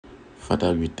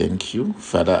Father, we thank you.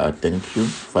 Father, I thank you.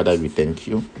 Father, we thank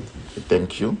you. We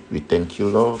thank you. We thank you,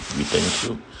 Lord. We thank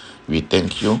you. We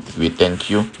thank you. We thank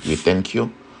you. We thank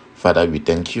you. Father, we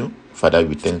thank you. Father,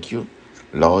 we thank you.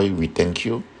 Lord, we thank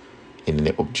you. In the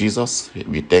name of Jesus,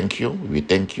 we thank you. We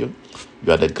thank you.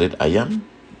 You are the great I am,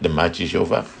 the mighty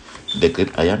Jehovah, the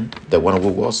great I am, the one who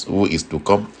was, who is to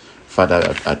come.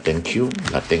 Father, I thank you.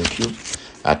 I thank you.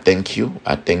 I thank you.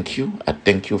 I thank you. I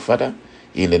thank you, Father.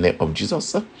 In the name of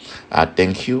Jesus, I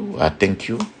thank you. I thank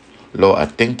you. Lord, I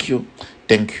thank you.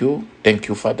 Thank you. Thank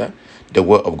you, Father. The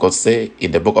word of God say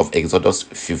in the book of Exodus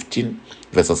 15,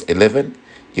 verses 11,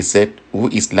 he said, who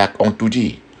is like unto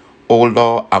thee, O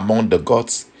Lord, among the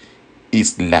gods,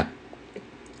 is like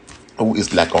who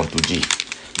is like unto thee,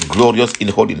 glorious in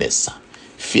holiness,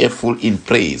 fearful in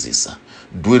praises,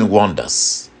 doing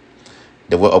wonders.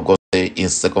 The word of God say in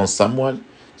 2 Samuel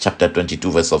chapter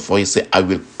 22, verse 4, he said, I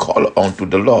will call unto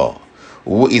the Lord,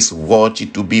 who is worthy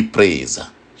to be praised.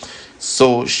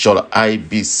 So shall I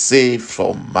be saved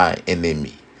from my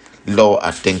enemy. Lord,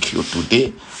 I thank you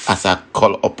today as I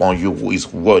call upon you who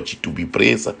is worthy to be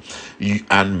praised, you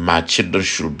and my children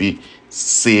should be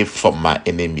saved from my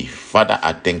enemy. Father,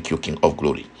 I thank you, King of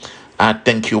glory. I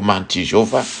thank you, mighty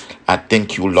Jehovah. I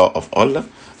thank you, Lord of all.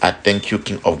 I thank you,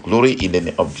 King of glory, in the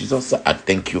name of Jesus. I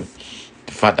thank you.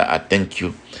 Father, I thank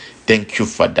you. Thank you,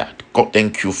 Father. God,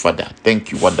 thank you, Father.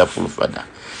 Thank you, wonderful Father.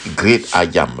 Great I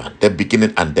am, the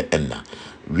beginning and the end.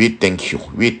 We thank you.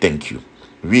 We thank you.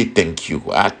 We thank you.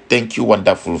 I thank you,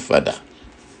 wonderful Father.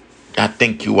 I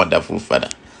thank you, wonderful Father.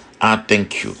 I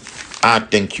thank you. I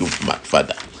thank you, my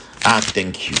Father. I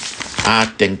thank you. I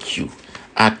thank you.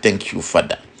 I thank you,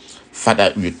 Father.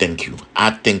 Father, we thank you.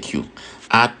 I thank you.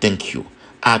 I thank you.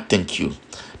 I thank you.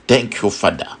 Thank you,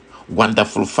 Father.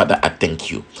 Wonderful Father, I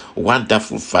thank you.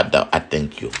 Wonderful Father, I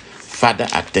thank you. Father,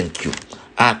 I thank you.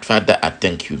 Father, I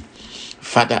thank you.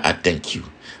 Father, I thank you.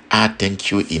 I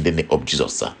thank you in the name of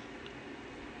Jesus.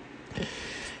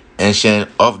 Ancient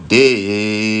of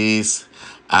days,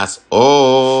 as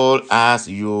old as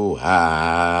you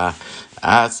are,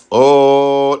 as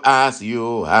old as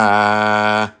you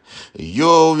are, you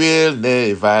will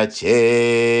never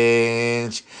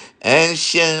change.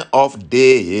 Ancient of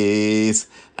days,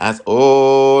 as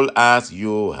old as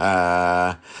you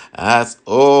are, as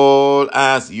old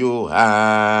as you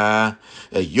are,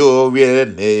 you will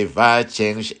never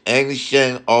change.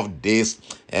 Ancient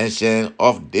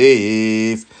of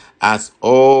days, as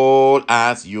old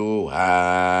as you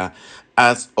are,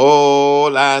 as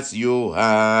old as you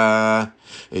are,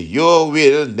 you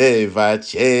will never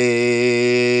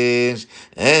change.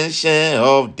 Ancient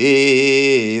of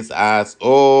days, as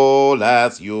old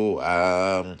as you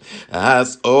are,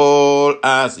 as old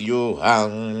as you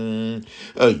are,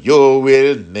 you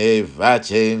will never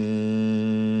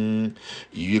change.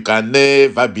 You can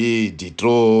never be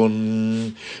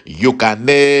dethroned. You can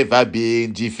never be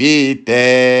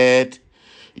defeated.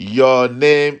 Your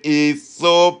name is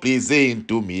so pleasing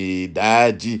to me,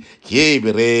 Daddy. Keep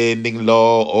reigning,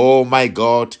 Lord. Oh my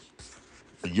God.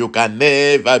 You can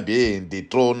never be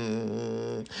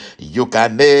dethroned. You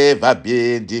can never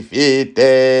be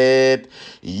defeated.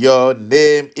 Your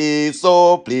name is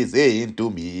so pleasing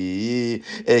to me.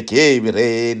 Keep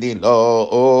reigning, Lord,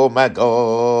 oh my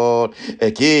God.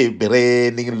 Keep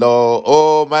reigning, Lord,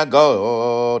 oh my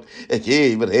God.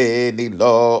 Keep reigning,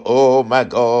 Lord, oh my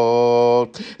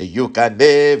God. You can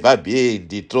never be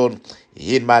dethroned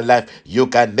in my life. You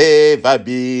can never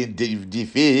be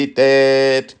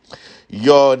defeated.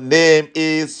 Your name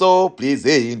is so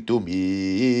pleasing to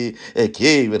me.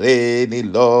 Keep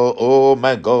reigning, Lord, oh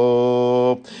my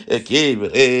God.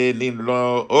 Keep reigning,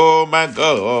 Lord, oh my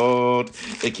God.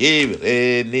 Keep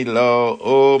reigning, Lord,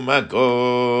 oh my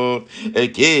God.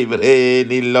 Keep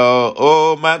reigning, Lord,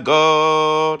 oh my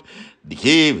God.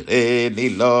 Keep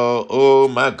reigning, Lord, oh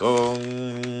my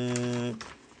God.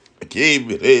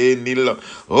 Keep reigning, Lord,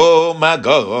 oh my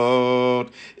God.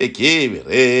 Keep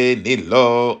reigning,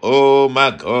 Lord, oh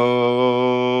my God.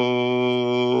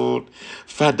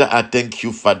 Father, I thank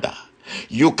you, Father.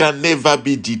 You can never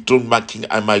be dethroned, my King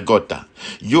and my God.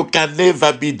 You can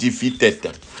never be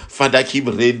defeated. Father, keep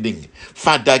reigning.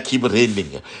 Father, keep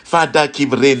reigning. Father,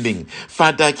 keep reigning.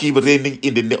 Father, keep reigning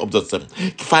in the name of Jesus.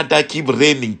 Father, keep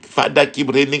reigning. Father, keep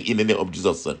reigning in the name of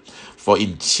Jesus. For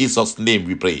in Jesus' name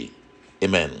we pray.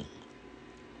 Amen.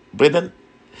 Brethren,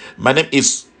 my name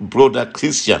is Brother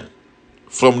Chretien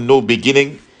from No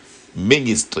Beginning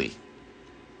Ministry.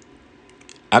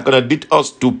 I'm going to lead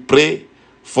us to pray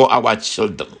for our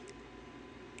children.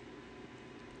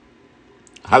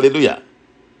 Hallelujah.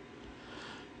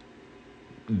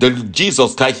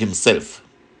 Jesus Christ himself,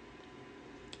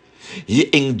 He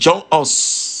enjoins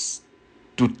us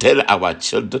to tell our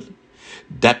children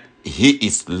that he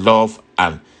is love,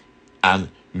 and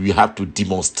we have to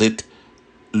demonstrate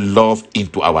love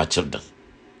into our children.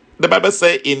 The Bible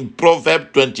says in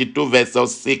Proverbs 22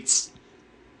 verse 6,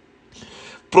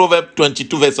 Proverbs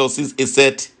 22 verse 6, it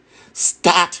said,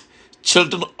 start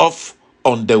children off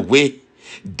on the way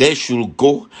they should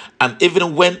go, and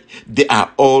even when they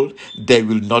are old, they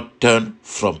will not turn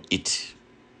from it.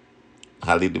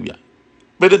 Hallelujah.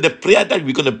 But the prayer that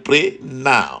we're going to pray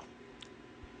now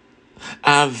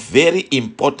are very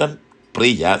important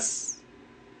prayers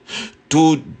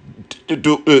to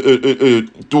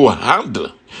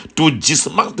handle, to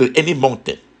dismantle any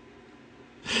mountain,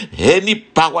 any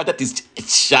power that is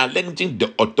challenging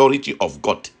the authority of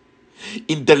God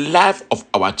in the life of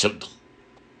our children.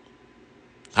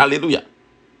 Hallelujah.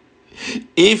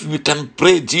 If we can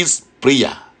pray this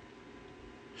prayer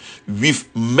with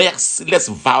merciless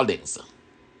violence,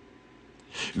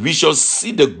 we shall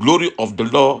see the glory of the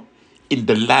Lord in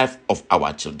the life of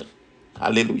our children.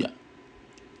 Hallelujah.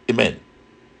 Amen.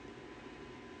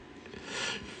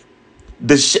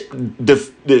 The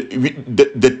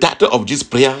title of this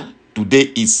prayer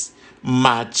today is,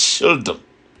 my children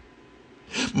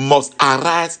must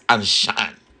arise and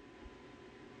shine.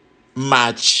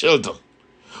 My children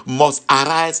must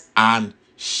arise and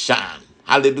shine.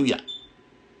 Hallelujah.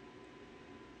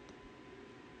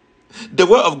 The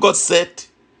word of God said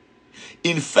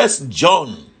in 1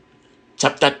 John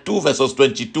chapter 2 verses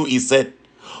 22, he said,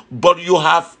 but you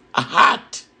have had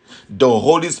the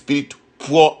Holy Spirit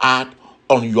pour out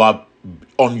on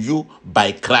you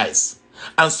by Christ.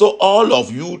 And so all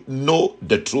of you know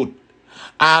the truth.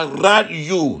 I write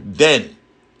you then,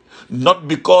 not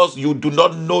because you do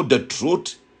not know the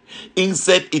truth.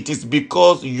 Instead, it is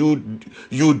because you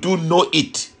do know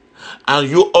it. And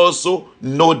you also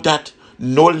know that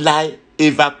no lie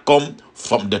ever come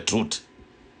from the truth.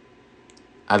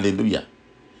 Hallelujah.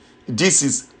 This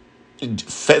is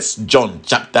 1 John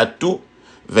chapter 2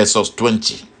 verses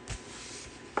 20.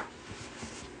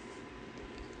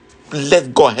 Let's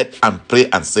go ahead and pray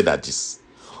and say that this.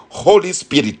 Holy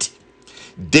Spirit,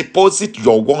 deposit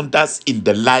your wonders in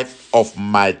the life of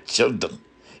my children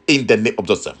in the name of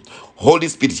Jesus. Holy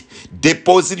Spirit,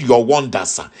 deposit your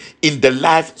wonders in the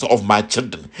lives of my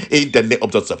children in the name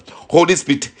of Jesus. Holy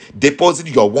Spirit, deposit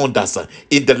your wonders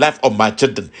in the life of my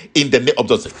children in the name of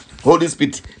Jesus. Holy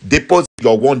Spirit, deposit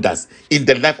your wonders in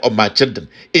the life of my children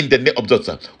in the name of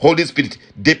Jesus. Holy Spirit,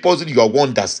 deposit your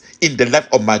wonders in the life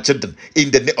of my children in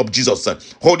the name of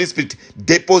Jesus. Holy Spirit,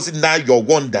 deposit now your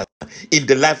wonders in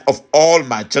the life of all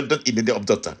my children in the name of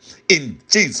Jesus. In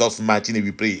Jesus' mighty name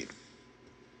we pray.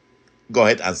 Go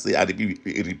ahead and say,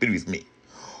 repeat with me.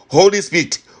 Holy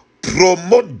Spirit,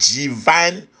 promote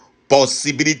divine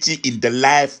possibility in the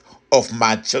life of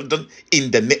my children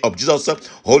in the name of Jesus.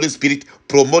 Holy Spirit,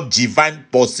 promote divine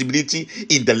possibility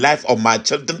in the life of my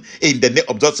children in the name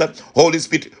of Jesus. Holy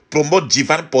Spirit, promote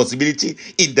divine possibility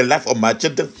in the life of my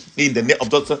children in the name of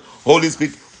Jesus. Holy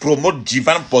Spirit, promote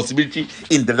divine possibility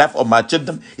in the life of my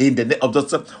children in the name of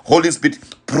Jesus. Holy Spirit,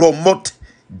 promote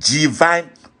divine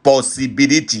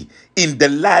possibility in the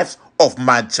life of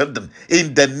my children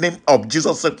in the name of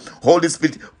Jesus. Holy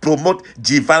Spirit, promote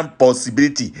divine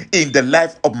possibility in the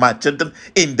life of my children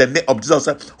in the name of Jesus.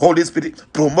 Holy Spirit,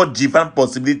 promote divine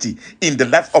possibility in the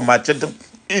life of my children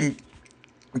in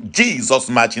Jesus'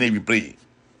 mighty name we pray.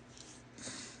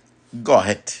 Go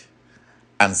ahead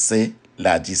and say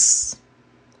like this.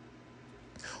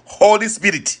 Holy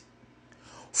Spirit,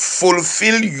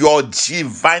 fulfill your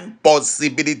divine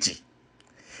possibility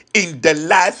in the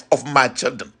life of my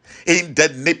children in the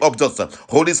name of Jesus.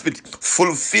 Holy Spirit,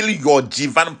 fulfill your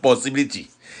divine possibility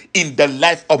in the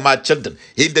life of my children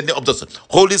in the name of Jesus.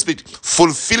 Holy Spirit,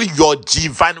 fulfill your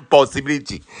divine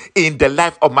possibility in the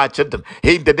life of my children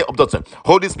in the name of Jesus.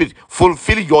 Holy Spirit,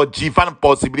 fulfill your divine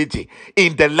possibility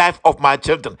in the life of my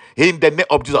children in the name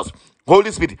of Jesus.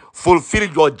 Holy Spirit, fulfill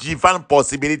your divine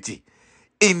possibility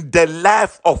in the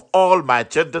life of all my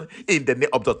children in the name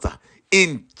of Jesus.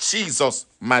 In Jesus'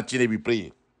 mighty name we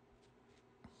pray.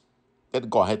 Let's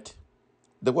go ahead.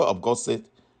 The word of God said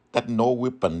that no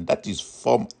weapon that is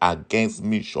formed against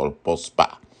me shall prosper.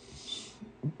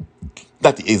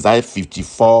 That is Isaiah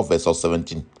 54 verse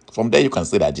 17. From there you can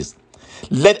say that this.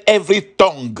 Let every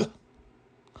tongue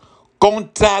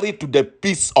contrary to the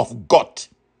peace of God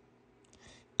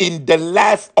in the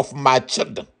life of my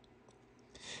children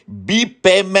be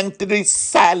permanently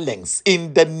silenced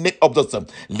in the name of the Son.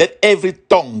 Let every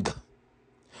tongue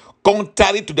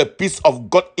contrary to the peace of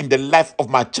God in the life of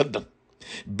my children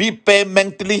be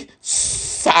permanently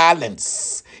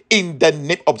silenced In the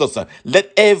name of Jesus,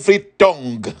 let every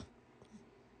tongue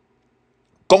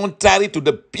contrary to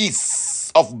the peace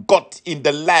of God in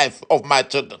the life of my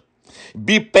children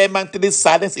be permanently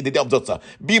silenced in the name of Jesus.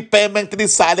 Be permanently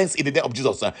silenced in the name of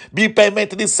Jesus. Be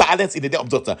permanently silenced in the name of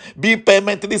Jesus. Be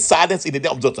permanently silenced in the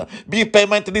name of Jesus. Be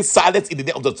permanently silenced in the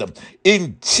name of Jesus.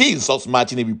 In Jesus'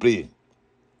 mighty name we pray.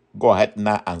 Go ahead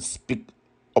now and speak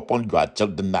upon your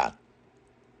children now.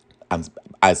 And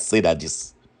I say that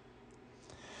this.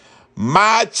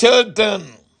 My children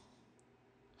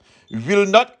will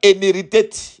not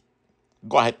inherit.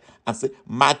 Go ahead and say,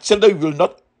 my children will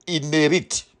not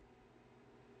inherit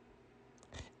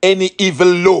any evil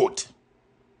load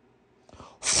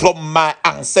from my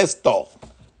ancestor.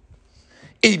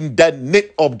 In the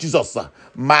name of Jesus,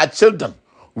 my children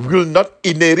will not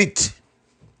inherit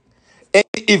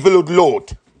any evil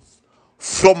load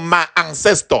from my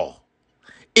ancestor.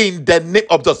 In the name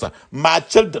of Jesus, my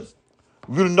children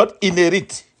will not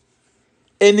inherit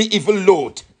any evil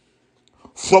load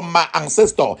from my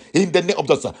ancestor. In the name of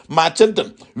Jesus, my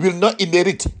children will not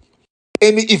inherit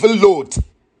any evil load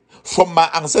from my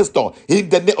ancestor. In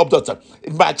the name of Jesus,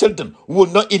 my children will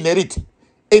not inherit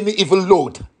any evil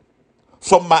load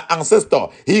from my ancestor.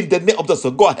 In the name of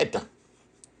Jesus, go ahead.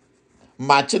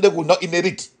 My children will not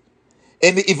inherit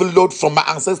any evil load from my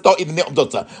ancestor. In the name of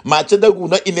Jesus, my children will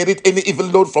not inherit any evil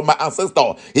load from my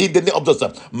ancestor. In the name of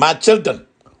Jesus, my children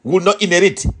will not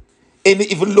inherit any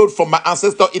evil load from my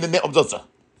ancestor. In the name of Jesus,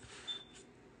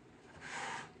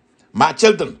 my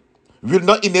children will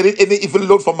not inherit any evil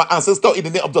load from my ancestor. In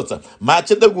the name of Jesus, my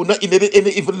children will not inherit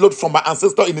any evil load from my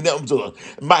ancestor. In the name of Jesus,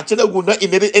 my children will not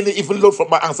inherit any evil load from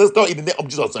my ancestor. In the name of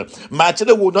Jesus, my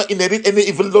children will not inherit any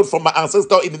evil load from my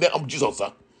ancestor. In the name of Jesus,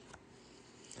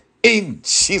 in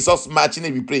Jesus' mighty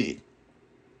name we pray.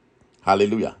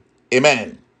 Hallelujah.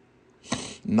 Amen.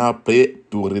 Now pray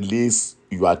to release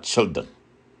your children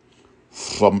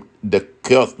from the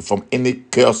curse, from any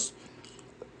curse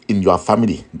in your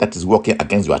family that is working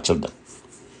against your children.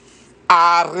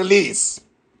 I release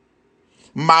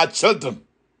my children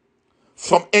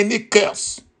from any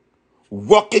curse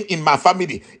working in my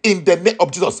family. In the name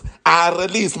of Jesus, I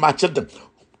release my children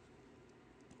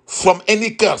from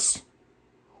any curse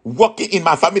working in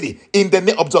my family. In the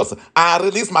name of Jesus, I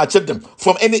release my children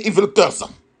from any evil curse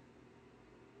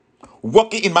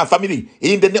working in my family.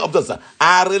 In the name of Jesus,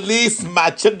 I release my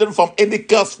children from any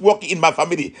curse working in my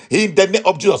family. In the name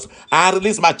of Jesus, I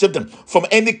release my children from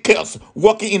any curse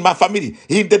working in my family.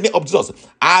 In the name of Jesus,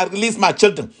 I release my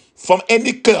children from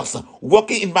any curse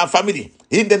working in my family.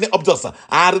 In the name of Jesus,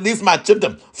 I release my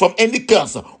children from any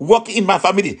curse working in my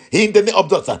family. In the name of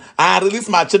Jesus, I release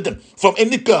my children from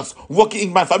any curse working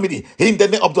in my family. In the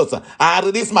name of Jesus, I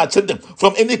release my children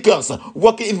from any curse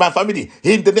working in my family.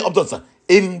 In the name of Jesus,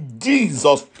 in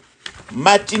Jesus'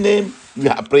 mighty name, we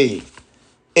have prayed.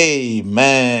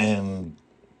 Amen.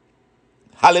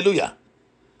 Hallelujah.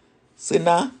 Say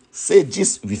now, say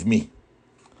this with me.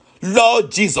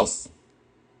 Lord Jesus,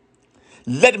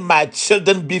 let my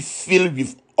children be filled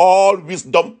with all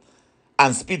wisdom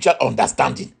and spiritual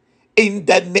understanding. In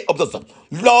the name of Jesus.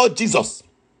 Lord Jesus,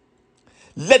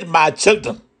 let my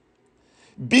children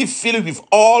be filled with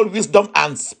all wisdom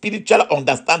and spiritual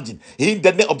understanding. In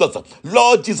the name of Jesus.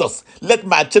 Lord Jesus, let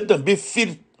my children be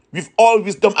filled with all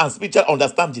wisdom and spiritual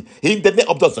understanding. In the name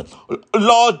of Jesus.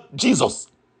 Lord Jesus,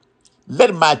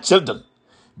 let my children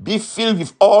be filled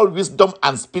with all wisdom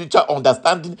and spiritual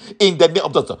understanding. In the name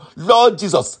of Jesus. Lord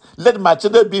Jesus, let my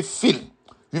children be filled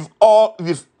with all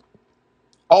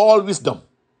wisdom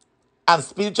and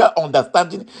spiritual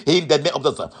understanding. In the name of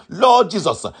Jesus. Lord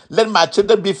Jesus, let my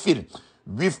children be filled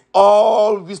with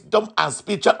all wisdom and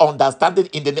spiritual understanding.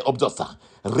 In the name of Jesus.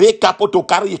 Reka poto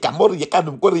kari yaka mori yaka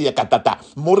numkori yaka tata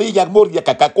mori yak mori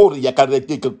yaka kakori yaka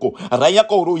rekiko raya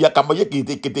koru yaka moye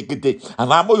kite kite kite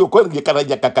ramo yokori yaka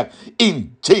yaka kak.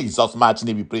 In Jesus' mighty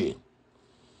name we pray.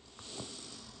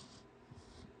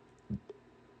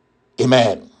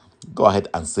 Amen. Go ahead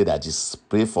and say that. Just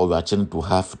pray for your children to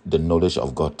have the knowledge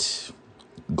of God,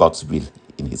 God's will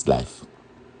in his life.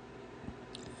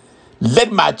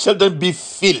 Let my children be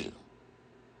filled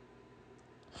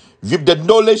with the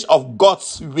knowledge of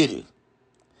God's will.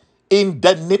 In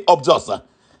the name of Jesus,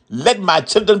 let my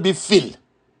children be filled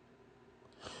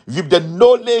with the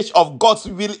knowledge of God's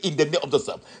will. In the name of Jesus,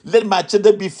 let my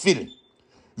children be filled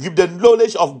with the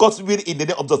knowledge of God's will. In the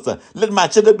name of Jesus, let my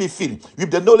children be filled with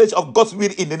the knowledge of God's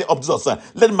will. In the name of Jesus,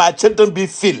 let my children be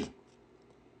filled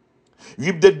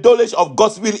with the knowledge of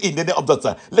God's will in the name of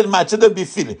Jesus. Let my children be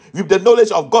filled with the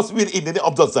knowledge of God's will in the name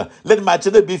of Jesus. Let my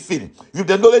children be filled with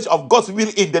the knowledge of God's will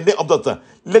in the name of Jesus.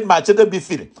 Let my children be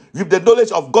filled with the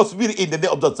knowledge of God's will in the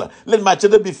name of Jesus. Let my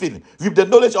children be filled with the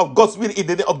knowledge of God's will in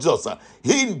the name of Jesus.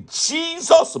 In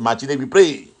Jesus' mighty name we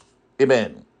pray.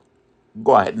 Amen.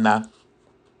 Go ahead now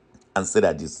and say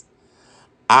that this.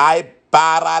 I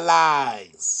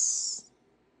paralyze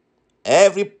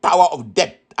every power of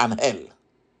death and hell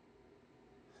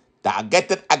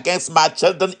targeted against my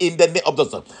children in the name of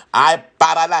Jesus. I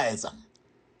paralyze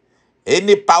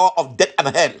any power of death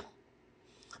and hell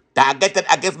targeted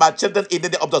against my children in the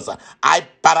name of Jesus. I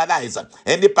paralyze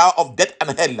any power of death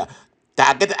and hell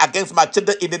targeted against my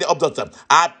children in the name of Jesus.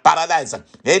 I paralyze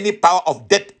any power of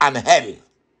death and hell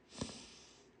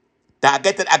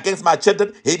targeted against my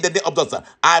children in the name of Jesus.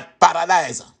 I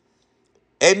paralyze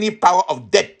any power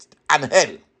of death and hell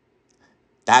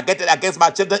targeted against my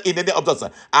children in the name of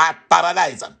Jesus. I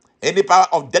paralyze any power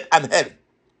of death and hell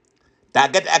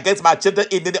targeted against my children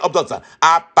in the name of Jesus.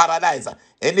 I paralyze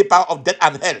any power of death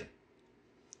and hell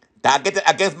targeted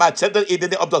against my children in the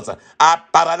name of Jesus. I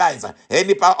paralyze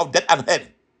any power of death and hell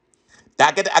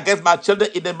targeted against my children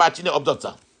in the mighty name of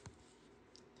Jesus.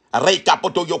 Raya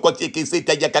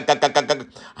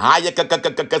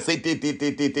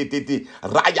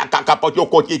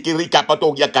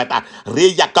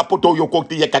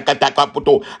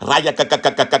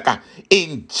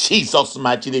in Jesus'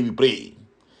 mighty name we pray.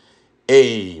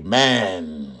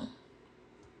 Amen.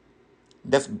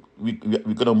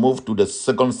 We're gonna move to the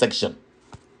second section.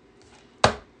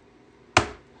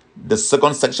 The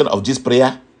second section of this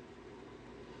prayer,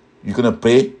 you're gonna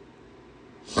pray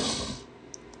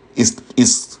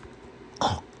is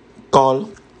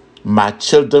called "My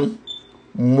children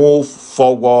move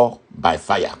forward by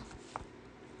fire."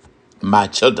 My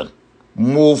children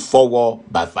move forward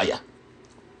by fire.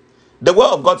 The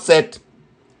word of God said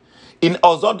in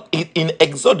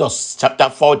Exodus chapter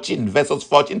 14, verses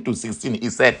 14 to 16, he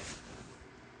said,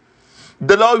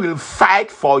 "The Lord will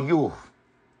fight for you,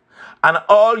 and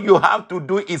all you have to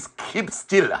do is keep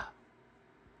still."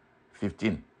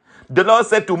 15. The Lord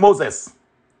said to Moses,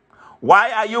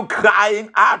 "Why are you crying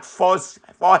out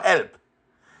for help?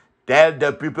 Tell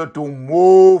the people to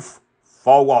move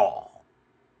forward.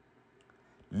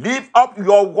 Lift up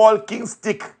your walking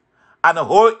stick and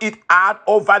hold it out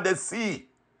over the sea.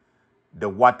 The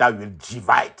water will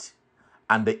divide,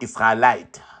 and the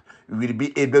Israelites will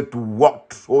be able to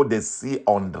walk through the sea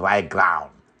on dry ground."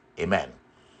 Amen.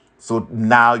 So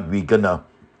now we're going to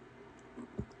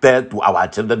tell to our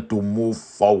children to move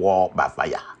forward by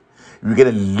fire. We're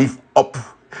going to lift up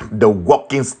the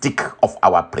walking stick of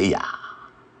our prayer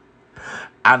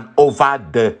and over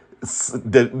the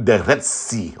Red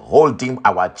Sea, holding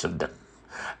our children.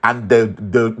 And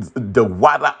the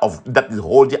water of that is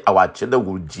holding our children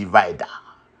will divide.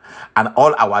 And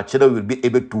all our children will be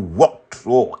able to walk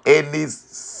through any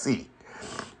sea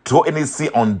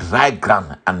on dry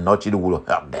ground, and nothing will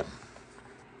hurt them.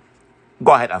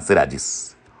 Go ahead and say that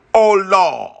this. Oh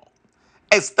Lord,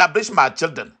 establish my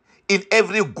children in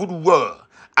every good word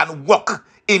and walk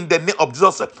in the name of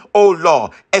Jesus. Oh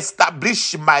Lord,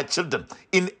 establish my children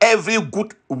in every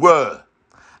good word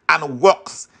and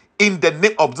works in the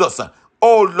name of Jesus.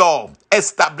 Oh Lord,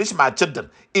 establish my children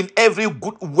in every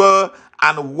good word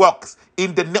and works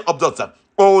in the name of Jesus.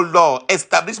 Oh Lord,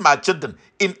 establish my children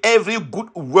in every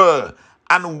good word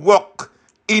and work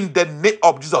in the name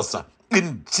of Jesus.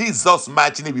 In Jesus'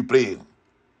 mighty name we pray.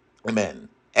 Amen.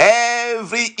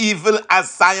 Every evil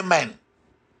assignment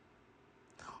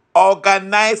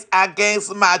organized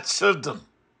against my children,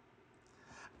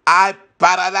 I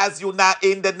paralyze you now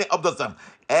in the name of Jesus.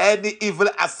 Any evil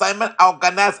assignment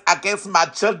organized against my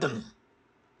children,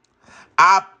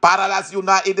 I paralyze you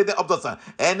now in the name of Jesus.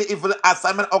 Any evil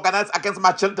assignment organized against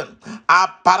my children, I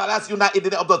paralyze you now in the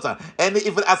name of Jesus. Any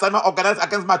evil assignment organized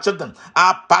against my children,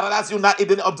 I paralyze you now in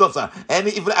the name of Jesus.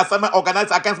 Any evil assignment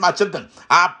organized against my children,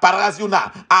 I paralyze you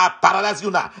now. I paralyze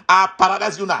you now. I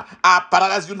paralyze you now. I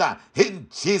paralyze you now. In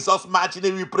Jesus' mighty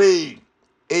name we pray.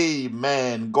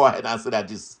 Amen. Go ahead and say that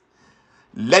this.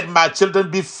 Let my children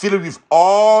be filled with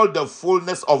all the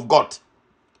fullness of God.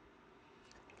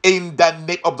 In the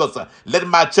name of Jesus, let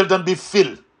my children be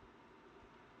filled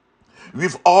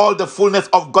with all the fullness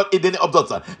of God in the name of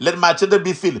Jesus. Let my children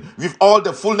be filled with all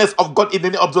the fullness of God in the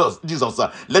name of Jesus.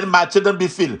 Let my children be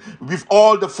filled with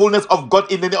all the fullness of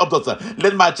God in the name of Jesus.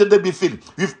 Let my children be filled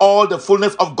with all the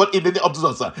fullness of God in the name of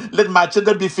Jesus. Let my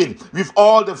children be filled with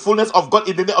all the fullness of God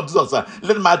in the name of Jesus.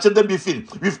 Let my children be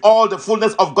filled with all the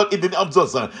fullness of God in the name of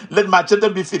Jesus. Let my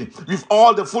children be filled with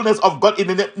all the fullness of God in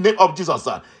the name of Jesus.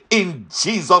 In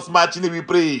Jesus' mighty name we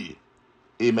pray.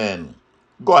 Amen.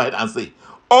 Go ahead and say,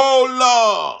 oh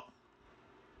Lord,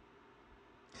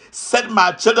 set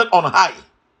my children on high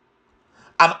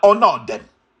and honor them.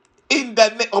 In the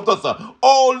name of Jesus.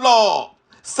 Oh Lord,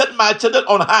 set my children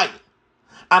on high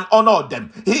and honor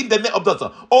them. In the name of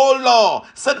Jesus. Oh Lord,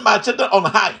 set my children on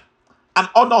high and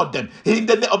honor them. In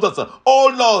the name of Jesus.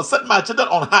 Oh Lord, set my children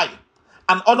on high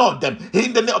and honor them.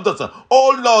 In the name of Jesus.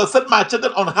 Oh Lord, set my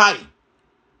children on high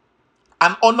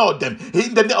and honor them.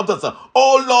 In the name of Jesus.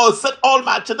 Oh Lord, set all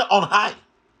my children on high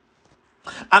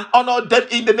and honor them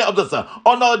in the name of Jesus.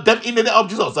 Honor them in the name of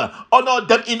Jesus. Honor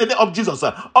them in the name of Jesus.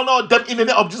 Honor them in the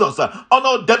name of Jesus.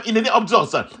 Honor them in the name of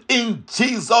Jesus. In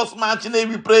Jesus' mighty name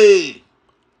we pray.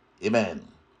 Amen.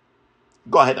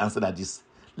 Go ahead and say that this.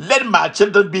 Let my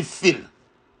children be filled.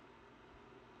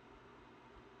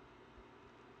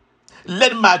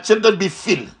 Let my children be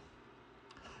filled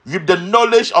with the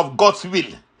knowledge of God's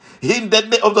will. In the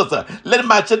name of Jesus. Let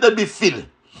my children be filled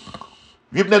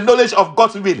with the knowledge of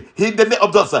God's will. In the name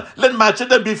of Jesus. Let my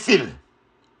children be filled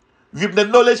with the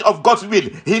knowledge of God's will.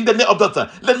 In the name of Jesus.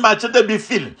 Let my children be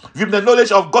filled with the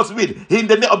knowledge of God's will. In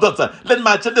the name of Jesus. Let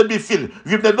my children be filled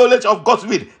with the knowledge of God's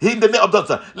will. In the name of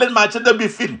Jesus. Let my children be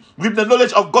filled with the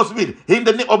knowledge of God's will. In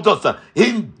the name of Jesus.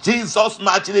 In Jesus'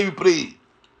 mighty name we pray.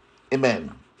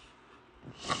 Amen.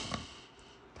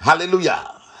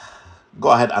 Hallelujah. Go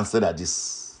ahead and say that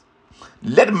this.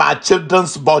 Let my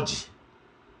children's body,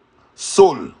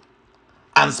 soul,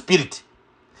 and spirit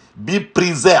be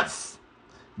preserved,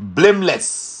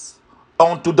 blameless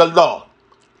unto the Lord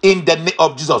in the name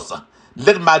of Jesus.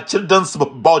 Let my children's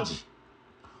body,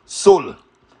 soul,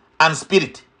 and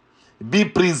spirit be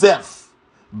preserved,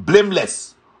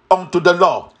 blameless unto the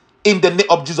Lord in the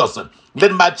name of Jesus.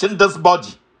 Let my children's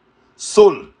body,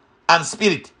 soul, and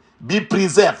spirit be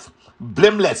preserved,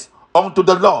 blameless unto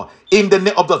the Lord in the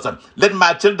name of Jesus. Let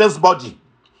my children's body,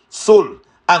 soul,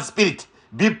 and spirit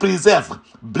be preserved,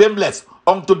 blameless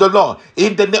unto the Lord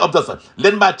in the name of Jesus.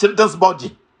 Let my children's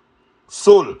body,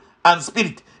 soul, and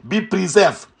spirit be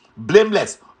preserved,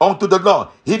 blameless unto the Lord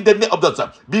in the name of Jesus.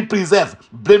 Be preserved,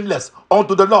 blameless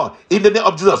unto the Lord in the name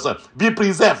of Jesus. Be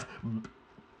preserved,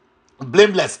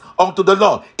 blameless unto the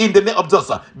Lord in the name of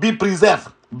Jesus. Be preserved,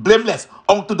 blameless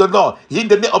unto the Lord in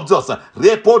the name of Jesus.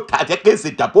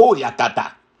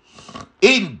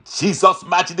 In Jesus'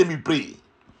 mighty name we pray.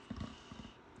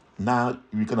 Now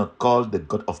we're going to call the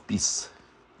God of peace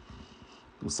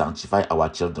to sanctify our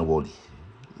children holy.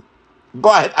 Go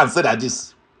ahead and say that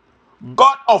this.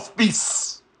 God of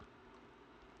peace,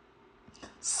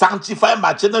 sanctify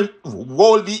my children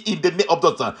holy in the name of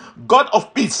Jesus. God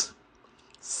of peace,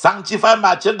 sanctify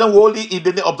my children holy in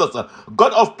the name of Jesus.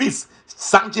 God of peace,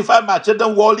 sanctify my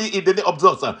children holy in the name of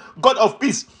Jesus. God of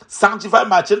peace, sanctify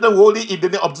my children holy in the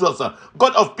name of Jesus.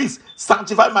 God of peace,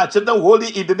 sanctify my children holy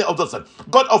in the name of Jesus.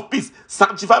 God of peace,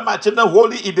 sanctify my children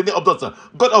holy in the name of Jesus.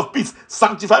 God of peace,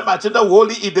 sanctify my children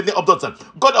holy in the name of Jesus.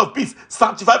 God of peace,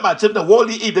 sanctify my children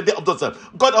holy in the name of Jesus.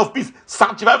 God of peace,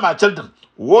 sanctify my children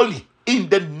holy in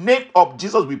the name of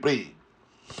Jesus we pray.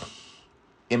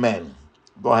 Amen.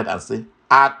 Go ahead and say,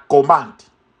 I command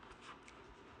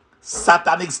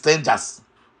satanic strangers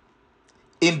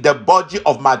in the body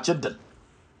of my children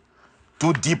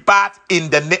to depart in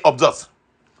the name of Jesus.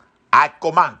 I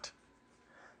command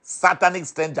satanic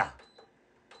stranger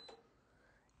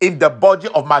in the body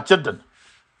of my children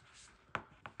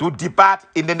to depart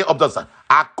in the name of Jesus.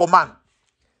 I command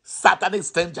satanic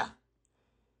stranger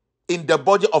in the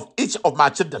body of each of my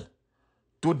children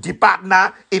to depart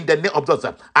now in the name of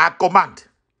Jesus. I command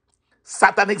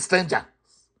satanic stranger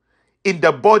in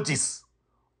the bodies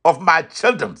of my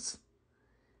children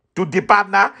to depart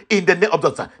now in the name of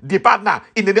Jesus. Depart now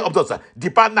in the name of Jesus.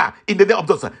 Depart now in the name of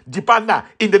Jesus. Depart now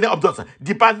in the name of Jesus.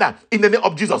 Depart now in the name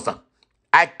of Jesus.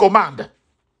 I command.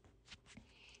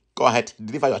 Go ahead,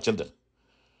 deliver your children.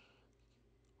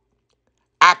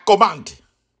 I command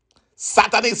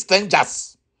satanic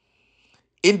strangers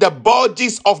in the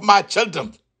bodies of my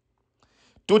children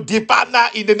to depart now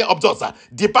in the name of Jesus.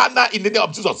 Depart now in the name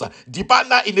of Jesus. Depart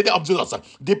now in the name of Jesus.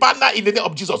 Depart now in the name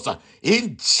of Jesus.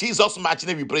 In Jesus' mighty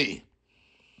name we pray.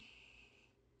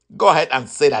 Go ahead and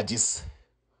say that this.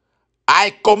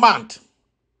 I command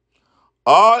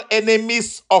all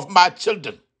enemies of my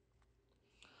children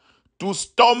to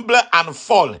stumble and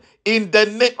fall. In the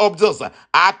name of Jesus,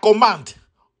 I command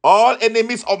all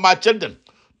enemies of my children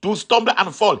to stumble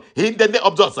and fall. In the name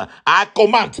of Jesus, I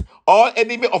command all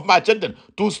enemy of my children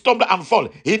to stumble and fall.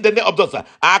 In the name of Jesus,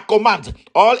 I command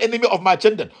all enemy of my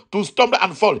children to stumble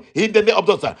and fall. In the name of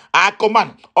Jesus, I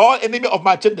command all enemy of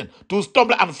my children to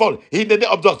stumble and fall. In the name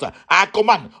of Jesus, I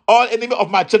command all enemy of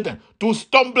my children to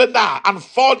stumble now and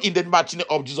fall in the mighty name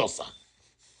of Jesus.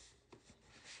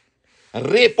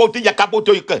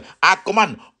 I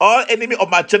command all enemy of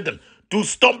my children to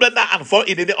stumble now and fall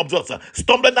in the name of Jesus.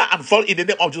 Stumble now and fall in the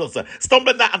name of Jesus.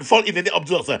 Stumble now and fall in the name of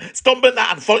Jesus. Stumble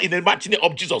now and fall in the mighty name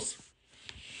of Jesus.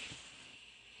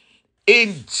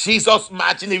 In Jesus'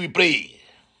 mighty name we pray.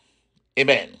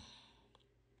 Amen.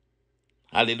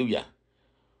 Hallelujah.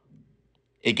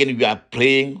 Again, we are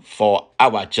praying for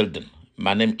our children.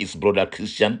 My name is Brother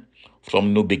Chretien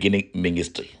from New Beginning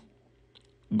Ministry.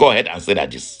 Go ahead and say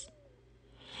that this.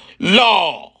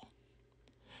 Lord,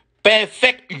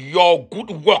 perfect your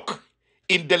good work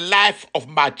in the life of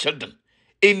my children.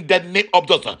 In the name of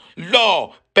Jesus.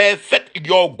 Lord, perfect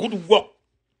your good work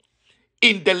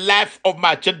in the life of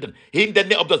my children. In the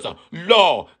name of Jesus.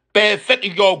 Lord, perfect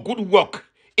your good work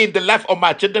in the life of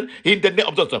my children. In the name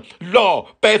of Jesus. Lord,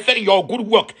 perfect your good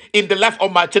work in the life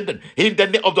of my children. In the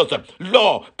name of Jesus.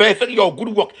 Lord, perfect your good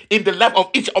work in the life of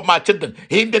each of my children.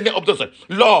 In the name of Jesus.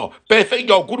 Lord, perfect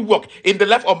your good work in the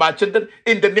life of my children.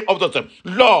 In the name of Jesus.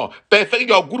 Lord, perfect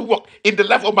your good work in the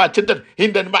life of my children.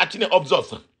 In the mighty name of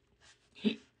Jesus.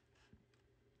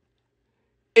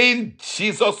 In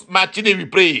Jesus' mighty name we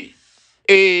pray.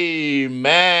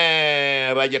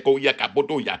 Amen. Rayako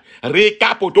yakapoto ya.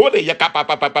 Rekapoto de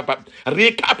yakapapa.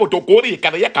 Rekapoto kori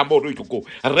karayakamoro yoko.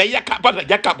 Rayakapa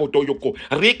yakapoto yoko.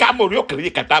 Rekamorio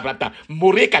krikatabrata.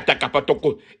 Murekata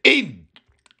kapatoko. In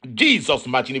Jesus'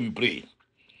 mighty name we pray.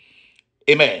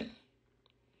 Amen.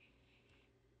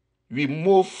 We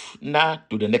move now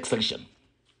to the next section.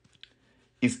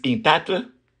 It's entitled,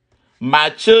 My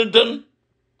children,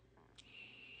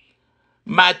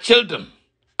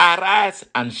 arise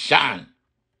and shine.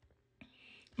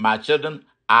 My children,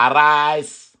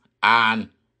 arise and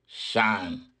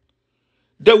shine.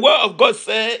 The word of God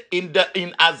says in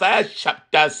Isaiah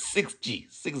chapter 60,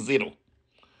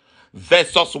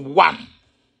 verses 1,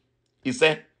 he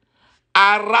said,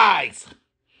 Arise,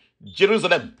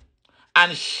 Jerusalem,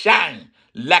 and shine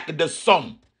like the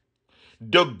sun.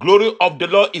 The glory of the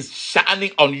Lord is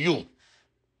shining on you.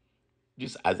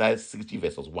 This is Isaiah 60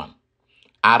 verses 1.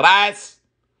 Arise,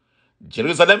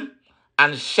 Jerusalem,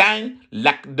 and shine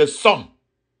like the sun.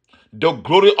 The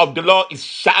glory of the Lord is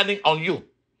shining on you.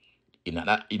 In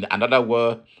another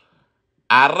word,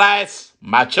 arise,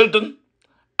 my children,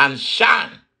 and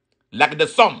shine like the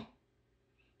sun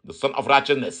of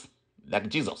righteousness, like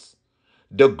Jesus.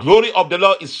 The glory of the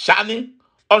Lord is shining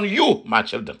on you, my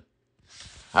children.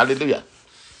 Hallelujah.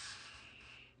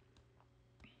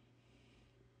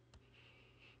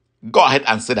 Go ahead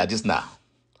and say that this now.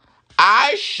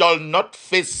 I shall not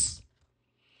face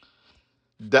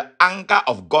the anger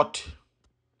of God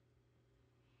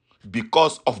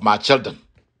because of my children.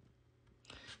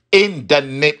 In the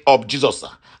name of Jesus,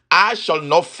 I shall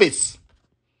not face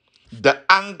the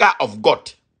anger of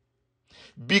God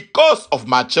because of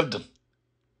my children.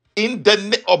 In the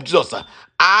name of Jesus,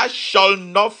 I shall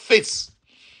not face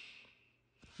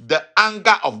the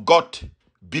anger of God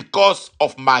because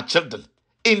of my children.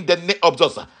 In the name of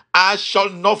Jesus, I shall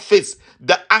not face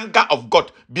the anger of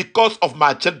God because of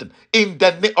my children. In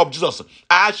the name of Jesus,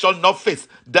 I shall not face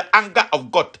the anger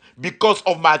of God because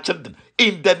of my children.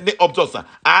 In the name of Jesus,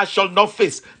 I shall not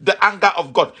face the anger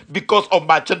of God because of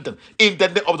my children. In the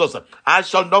name of Jesus, I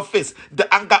shall not face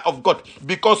the anger of God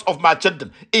because of my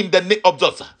children. In the name of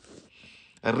Jesus,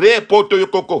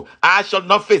 I shall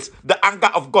not face the anger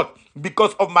of God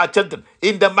because of my children.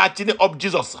 In the mighty name of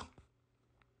Jesus.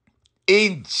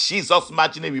 In Jesus'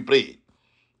 mighty name we pray.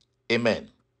 Amen.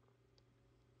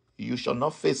 You shall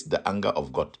not face the anger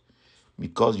of God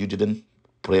because you didn't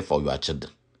pray for your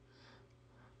children.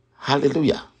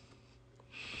 Hallelujah.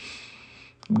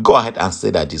 Go ahead and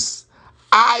say that this.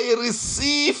 I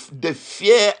receive the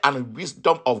fear and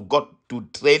wisdom of God to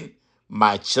train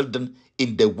my children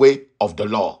in the way of the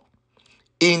Lord.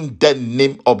 In the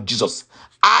name of Jesus.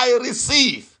 I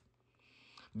receive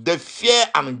the fear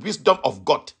and wisdom of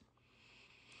God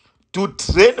to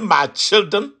train my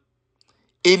children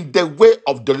in the way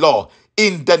of the Lord.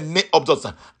 In the name of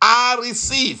Jesus. I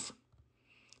receive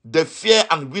the fear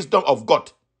and wisdom of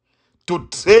God to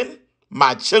train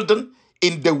my children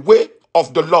in the way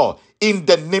of the Lord. in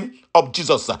the name of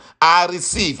Jesus. I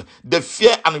receive the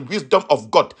fear and wisdom of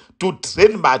God to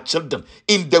train my children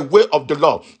in the way of the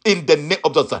Lord in the name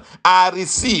of Jesus. I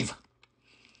receive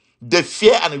the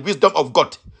fear and wisdom of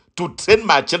God to train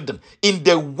my children in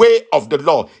the way of the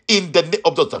Lord in the name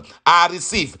of Jesus. I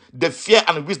receive the fear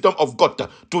and wisdom of God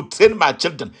to train my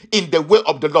children in the way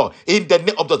of the Lord in the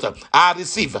name of Jesus. I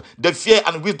receive the fear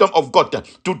and wisdom of God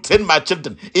to train my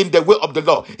children in the way of the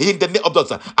Lord in the name of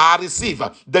Jesus. I receive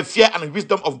the fear and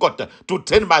wisdom of God to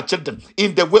train my children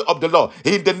in the way of the Lord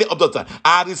in the name of Jesus.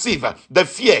 I receive the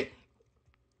fear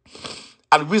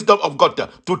and wisdom of God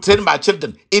to train my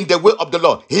children in the way of the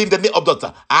Lord. In the name of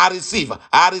God, I receive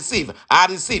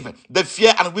the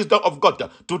fear and wisdom of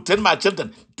God to train my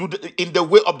children in the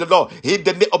way of the Lord. In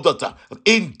the name of God,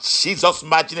 in Jesus'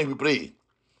 mighty name we pray.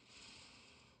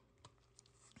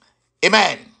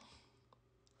 Amen.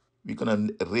 We're gonna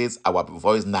raise our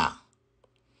voice now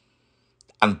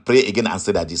and pray again and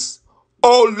say that this: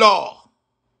 Oh Lord,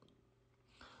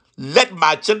 let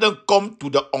my children come to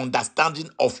the understanding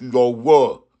of your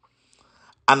word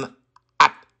and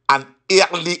at an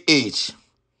early age.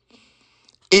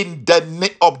 In the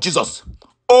name of Jesus.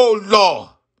 Oh Lord,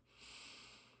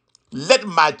 let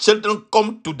my children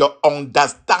come to the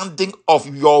understanding of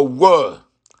your word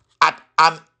at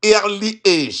an early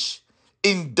age.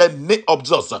 In the name of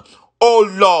Jesus. Oh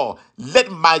Lord,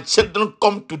 let my children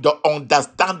come to the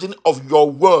understanding of your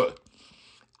word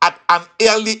at an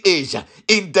early age.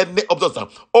 In the name of Jesus.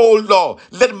 Oh Lord,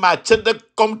 let my children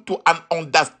come to an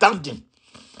understanding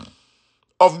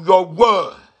of your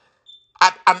word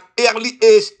at an early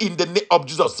age in the name of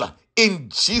Jesus. In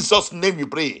Jesus' name we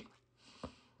pray.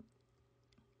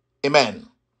 Amen.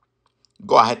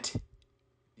 Go ahead.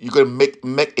 You're gonna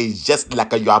make a gest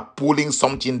like you are pulling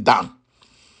something down.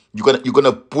 You're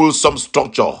gonna pull some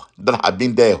structure that have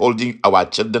been there holding our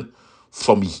children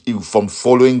from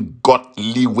following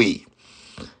godly way.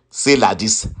 Say like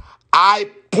this: I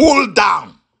pull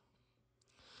down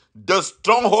the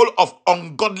stronghold of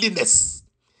ungodliness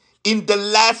in the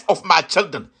life of my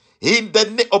children. In the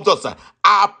name of Jesus,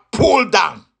 I pull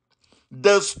down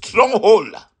the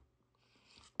stronghold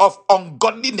of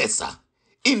ungodliness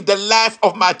in the life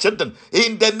of my children.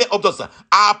 In the name of Jesus,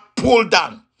 I pull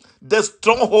down the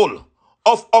stronghold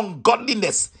of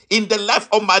ungodliness in the life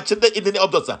of my children. In the name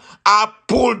of Jesus, I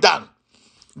pull down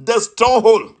the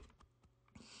stronghold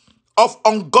of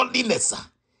ungodliness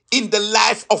in the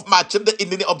life of my children. In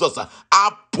the name of Jesus,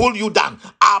 I pull you down.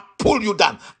 I pull you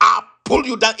down. I pull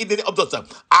you down in the name of Jesus.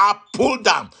 I pull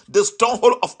down the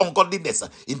stronghold of ungodliness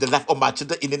in the life of my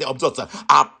children. In the name of Jesus,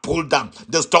 I pull down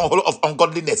the stronghold of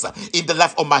ungodliness in the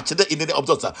life of my children. In the name of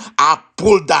Jesus, I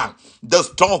pull down the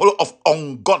stronghold of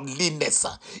ungodliness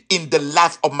in the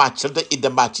life of my children. In the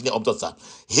mighty name of Jesus,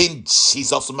 in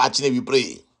Jesus' mighty name we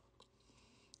pray.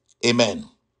 Amen.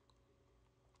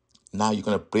 Now you're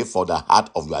going to pray for the heart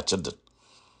of your children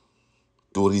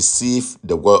to receive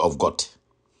the word of God.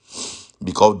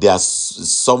 Because there's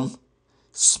some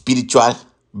spiritual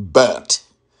birth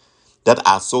that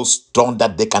are so strong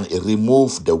that they can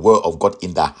remove the word of God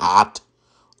in the heart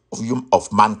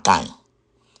of mankind.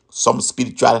 Some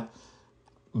spiritual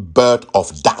birth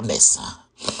of darkness.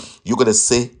 You're going to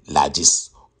say like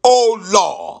this: Oh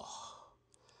Lord,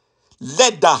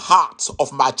 let the hearts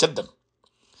of my children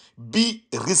be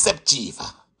receptive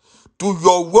to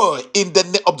your word in the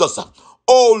name of Jesus.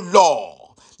 Oh Lord,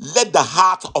 let the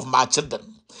heart of my children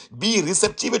be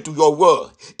receptive to your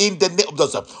word in the name of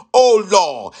Jesus. Oh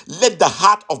Lord, let the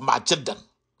heart of my children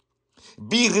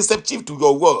be receptive to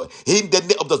your word in the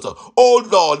name of Jesus. Oh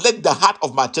Lord, let the heart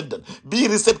of my children be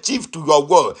receptive to your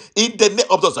word in the name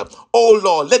of Jesus. Oh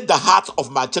Lord, let the heart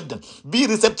of my children be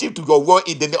receptive to your word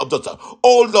in the name of Jesus.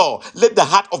 Oh Lord, let the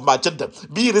heart of my children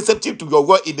be receptive to your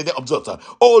word in the name of Jesus.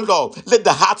 Oh Lord, let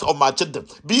the heart of my children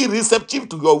be receptive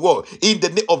to your word in the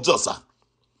name of Jesus.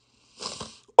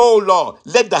 Oh Lord,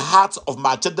 let the heart of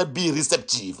my children be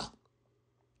receptive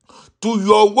to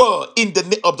your word in the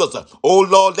name of Jesus. Oh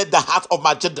Lord, let the heart of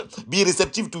my children be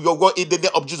receptive to your word in the name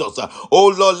of Jesus.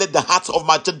 Oh Lord, let the hearts of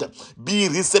my children be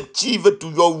receptive to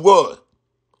your word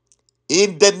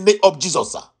in the name of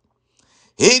Jesus.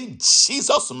 In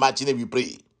Jesus' mighty name we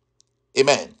pray.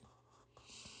 Amen.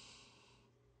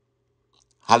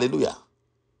 Hallelujah.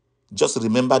 Just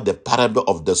remember the parable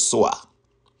of the sower.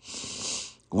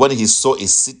 When he sowed a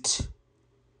seed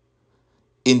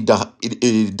in that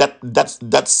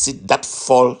seed that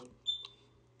fall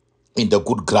in the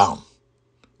good ground.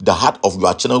 The heart of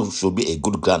your children should be a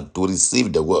good ground to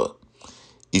receive the word.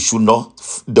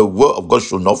 The word of God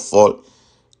should not fall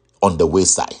on the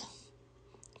wayside.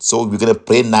 So we're going to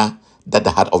pray now that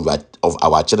the heart of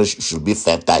our children should be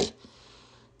fertile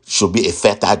should be a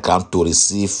fertile ground to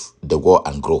receive the word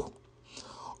and grow.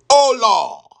 Oh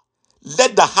Lord,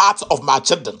 let the hearts of my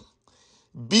children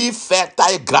be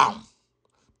fertile ground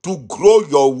to grow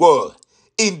your word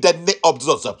in the name of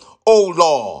Jesus. Oh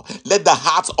Lord, let the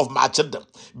hearts of my children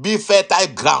be fertile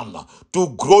ground to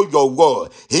grow your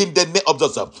word in the name of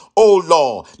Jesus. Oh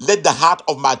Lord, let the heart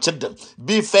of my children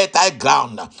be fertile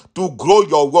ground to grow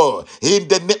your word in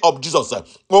the name of Jesus.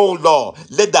 Oh Lord,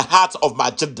 let the hearts of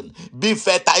my children be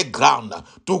fertile ground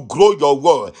to grow your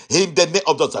word in the name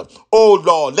of Jesus. Oh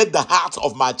Lord, let the hearts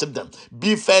of my children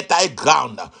be fertile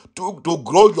ground to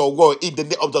grow your word in the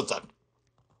name of Jesus.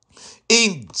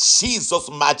 In Jesus'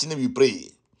 mighty name we pray.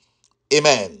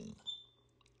 Amen.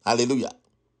 Hallelujah.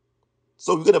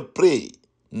 So we're going to pray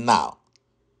now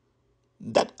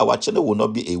that our children will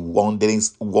not be a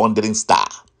wandering star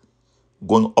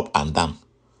going up and down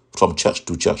from church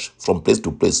to church, from place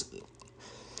to place.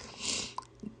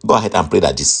 Go ahead and pray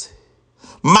that this.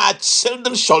 My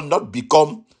children shall not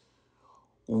become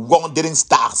wandering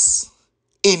stars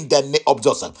in the name of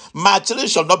Jesus. My children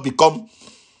shall not become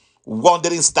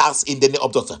wandering stars in the name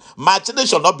of Jesus. My children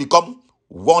shall not become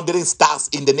wandering stars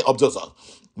in the name of Jesus.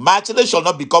 My children shall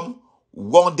not become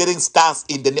wandering stars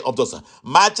in the name of Jesus.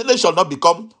 My children shall not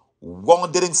become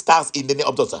wandering stars in the name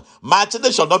of Jesus. My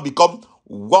children shall not become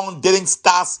wandering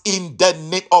stars in the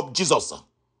name of Jesus.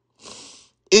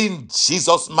 In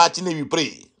Jesus' mighty name we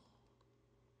pray.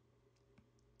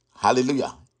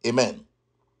 Hallelujah. Amen.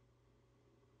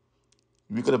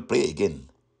 We're going to pray again.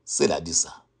 Say like this.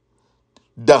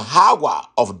 The hour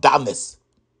of darkness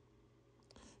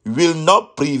will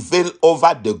not prevail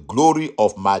over the glory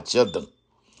of my children.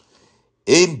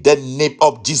 In the name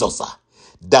of Jesus,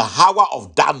 the hour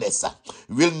of darkness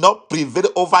will not prevail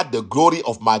over the glory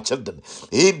of my children.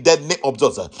 In the name of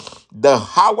Jesus, the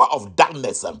hour of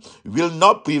darkness will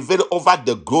not prevail over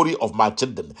the glory of my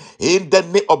children. In the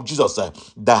name of Jesus,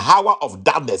 the hour of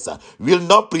darkness will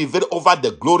not prevail over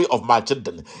the glory of my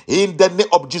children. In the name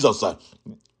of Jesus,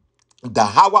 the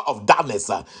hour of darkness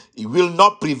will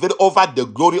not prevail over the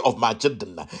glory of my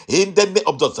children. In the name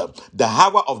of Jesus, the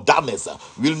hour of darkness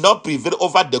will not prevail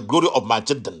over the glory of my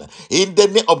children. In the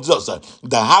name of Jesus,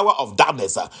 the hour of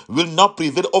darkness will not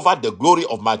prevail over the glory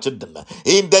of my children.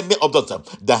 In the name of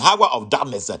Jesus, the hour of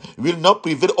darkness will not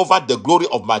prevail over the glory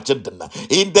of my children.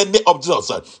 In the name of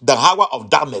Jesus, the hour of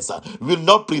darkness will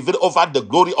not prevail over the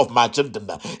glory of my children.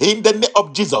 In the name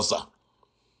of Jesus.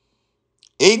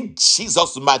 In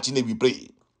Jesus' mighty name we pray.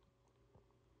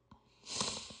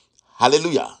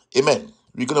 Hallelujah. Amen.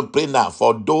 We're going to pray now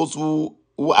for those who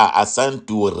are assigned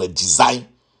to redesign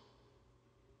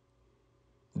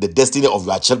the destiny of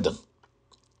your children.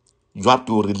 You have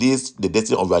to release the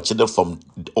destiny of your children from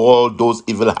all those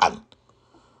evil hands,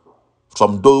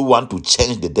 from those who want to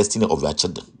change the destiny of your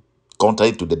children,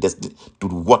 contrary to the destiny, to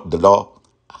what the law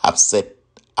have said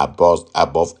about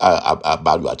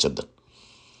your children.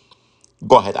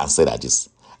 Go ahead and say that this.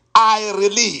 I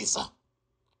release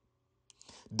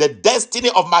the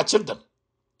destiny of my children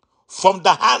from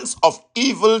the hands of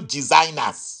evil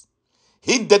designers.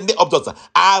 In the name of Jesus,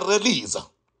 I release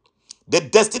the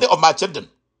destiny of my children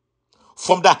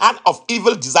from the hand of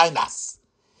evil designers.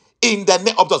 In the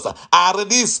name of Jesus, I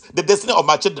release the destiny of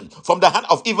my children from the hand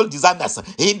of evil designers.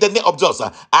 In the name of Jesus,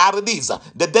 I release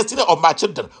the destiny of my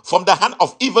children from the hand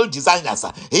of evil designers.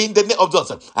 In the name of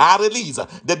Jesus, I release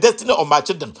the destiny of my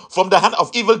children from the hand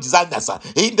of evil designers.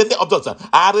 In the name of Jesus,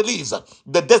 I release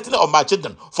the destiny of my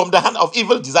children from the hand of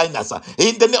evil designers.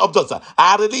 In the name of Jesus,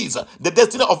 I release the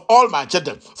destiny of all my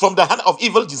children from the hand of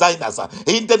evil designers.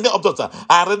 In the name of Jesus,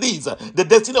 I release the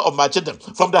destiny of my children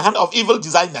from the hand of evil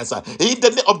designers. In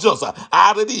the name of Jesus,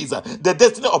 I release the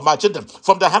destiny of my children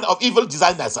from the hand of evil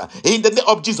designers. In the name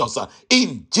of Jesus,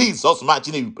 in Jesus'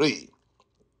 mighty name we pray.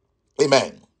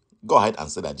 Amen. Go ahead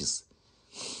and say that this.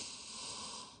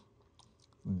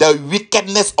 The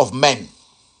wickedness of men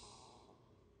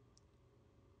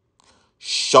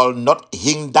shall not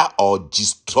hinder or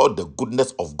destroy the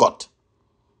goodness of God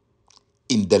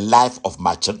in the life of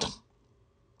my children.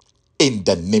 In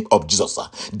the name of Jesus,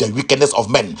 the wickedness of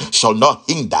men shall not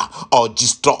hinder or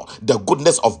destroy the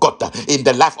goodness of God in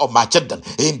the life of my children.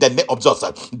 In the name of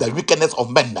Jesus, the wickedness of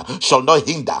men shall not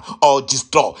hinder or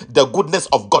destroy the goodness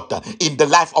of God in the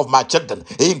life of my children.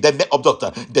 In the name of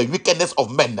Jesus, the wickedness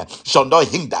of men shall not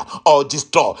hinder or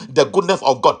destroy the goodness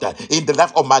of God in the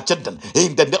life of my children.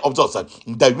 In the name of Jesus,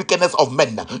 the wickedness of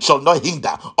men shall not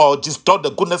hinder or destroy the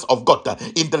goodness of God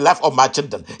in the life of my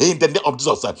children. In the name of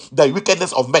Jesus, the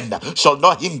wickedness of men shall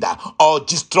not hinder or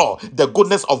destroy the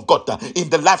goodness of God in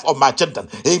the life of my children.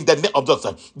 In the name of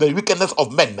Jesus, the wickedness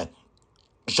of men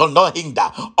shall not hinder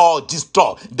or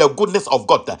destroy the goodness of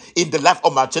God in the life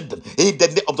of my children. In the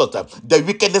name of God, the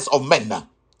wickedness of men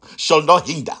shall not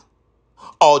hinder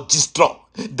or destroy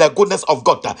the goodness of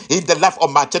God in the life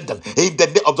of my children. In the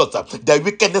name of God, the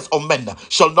wickedness of men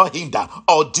shall not hinder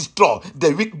or destroy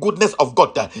the goodness of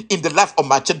God in the life of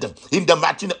my children. In the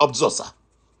mighty name of Jesus.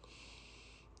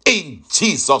 In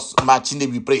Jesus' mighty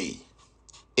name we pray.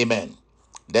 Amen.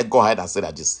 Let's go ahead and say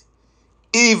that this.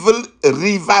 Evil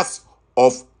rivers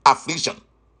of affliction.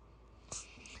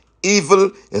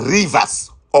 Evil rivers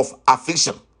of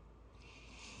affliction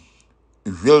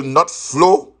will not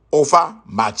flow over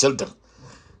my children.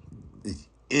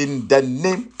 In the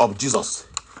name of Jesus.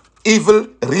 Evil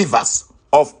rivers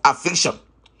of affliction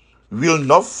will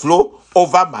not flow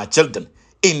over my children.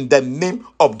 In the name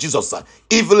of Jesus,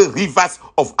 evil rivers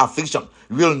of affliction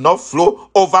will not flow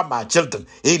over my children.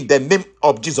 In the name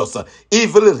of Jesus,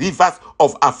 evil rivers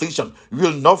of affliction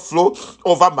will not flow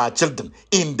over my children.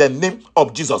 In the name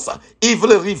of Jesus,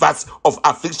 evil rivers of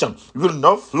affliction will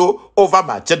not flow over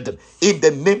my children. In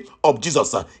the name of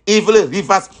Jesus, evil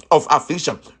rivers of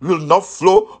affliction will not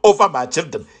flow over my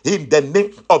children. In the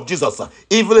name of Jesus,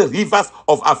 evil rivers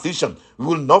of affliction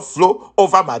will not flow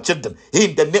over my children.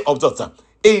 In the name of Jesus.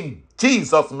 In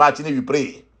Jesus' mighty name we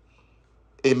pray.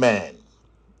 Amen.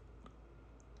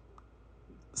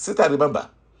 Sister, remember,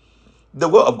 the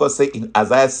word of God says in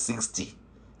Isaiah 60,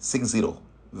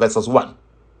 verses 1.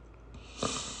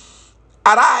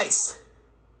 Arise,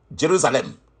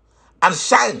 Jerusalem, and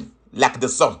shine like the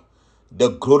sun. The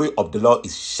glory of the Lord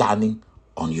is shining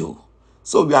on you.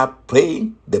 So we are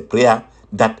praying the prayer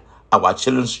that our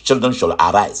children shall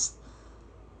arise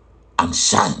and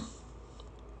shine,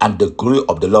 and the glory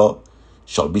of the Lord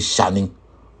shall be shining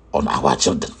on our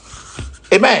children.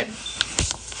 Amen.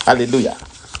 Hallelujah.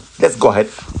 Let's go ahead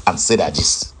and say that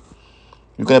this.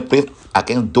 You're going to pray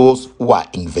against those who are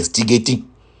investigating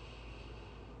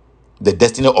the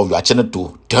destiny of your children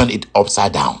to turn it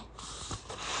upside down.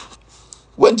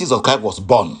 When Jesus Christ was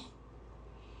born,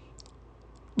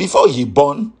 before he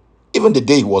born, even the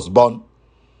day he was born,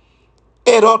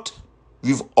 Herod,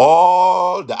 with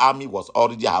all the army, was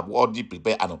already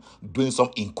prepared and doing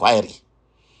some inquiry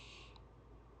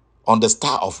on the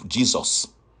star of Jesus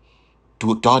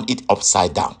to turn it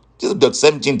upside down. This is the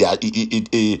same thing that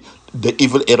the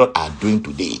evil Herod are doing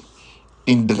today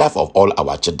in the life of all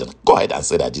our children. Go ahead and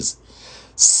say that this.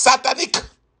 Satanic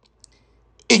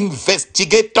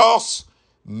investigators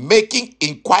making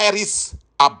inquiries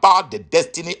about the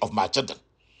destiny of my children.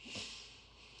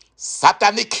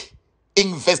 Satanic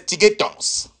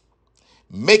investigators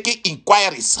making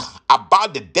inquiries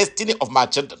about the destiny of my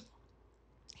children.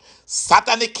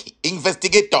 Satanic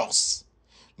investigators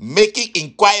making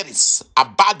inquiries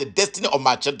about the destiny of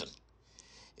my children.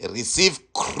 Receive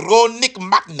chronic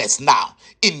madness now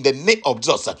in the name of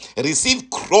Jesus. Receive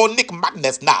chronic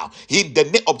madness now in the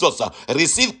name of Jesus.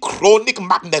 Receive chronic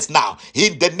madness now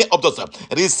in the name of Jesus.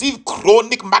 Receive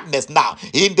chronic madness now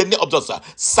in the name of Jesus.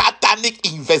 Satanic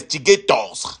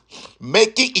investigators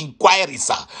making inquiries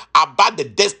about the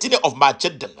destiny of my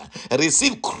children.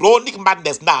 Receive chronic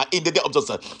madness now in the name of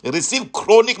Jesus. Receive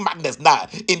chronic madness now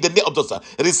in the name of Jesus.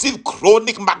 Receive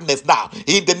chronic madness now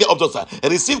in the name of Jesus.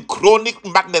 Receive chronic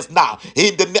madness now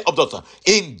in the name of Jesus.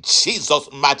 In Jesus'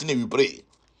 mighty name we pray.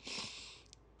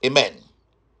 Amen.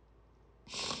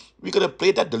 We're going to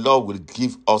pray that the Lord will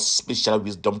give us special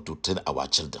wisdom to train our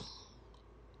children.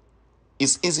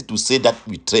 It's easy to say that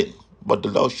we train, but the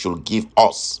Lord should give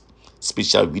us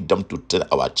special wisdom to train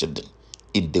our children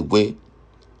in the way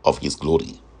of his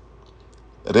glory.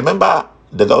 Remember,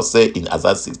 the Lord said in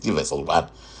Isaiah 60 verse 1,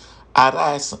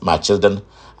 arise, my children,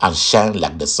 and shine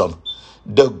like the sun.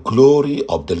 The glory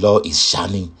of the Lord is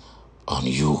shining on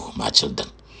you, my children.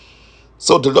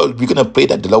 So the Lord, we're going to pray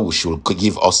that the Lord should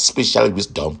give us special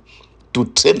wisdom to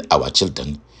train our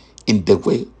children in the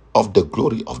way of the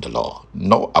glory of the Lord,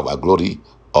 not our glory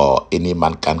or any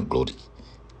mankind glory.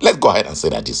 Let's go ahead and say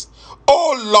that this.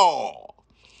 Oh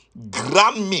Lord,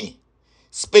 grant me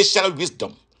special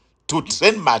wisdom to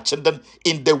train my children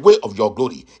in the way of your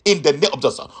glory. In the name of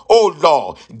Jesus. Oh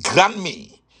Lord, grant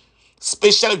me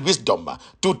special wisdom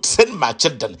to train my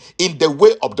children in the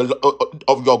way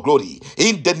of your glory.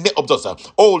 In the name of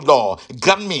Jesus. Oh Lord,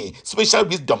 grant me special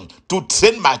wisdom to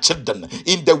train my children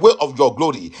in the way of your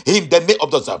glory. In the name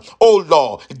of Jesus. Oh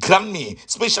Lord, grant me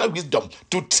special wisdom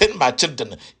to train my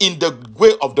children in the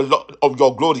way of the Lord, of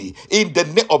your glory. In the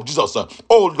name of Jesus.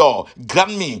 Oh Lord,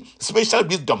 grant me special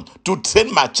wisdom to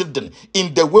train my children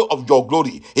in the way of your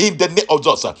glory. In the name of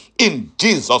Jesus. In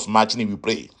Jesus' mighty name we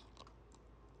pray.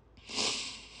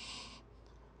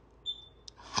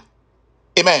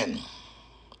 Amen.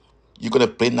 You're going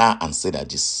to pray now and say that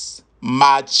this.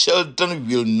 My children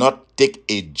will not take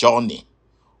a journey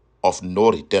of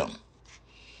no return.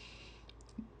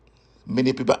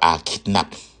 Many people are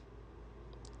kidnapped.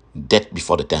 Death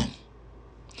before the time.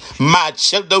 My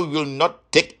children will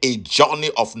not take a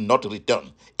journey of not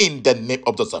return in the name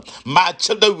of the Son. My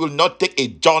children will not take a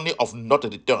journey of not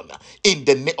return in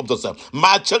the name of the Son.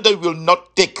 My children will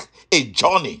not take a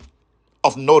journey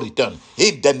of no return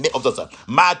in the name of the Son.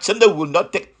 My children will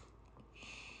not take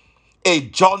a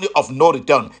journey of no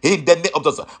return in the name of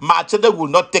the Son. My children will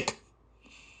not take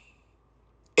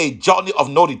a journey of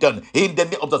no return in the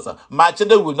name of the Son. My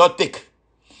children will not take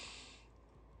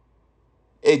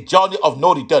a journey of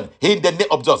no return in the name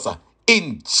of Jesus.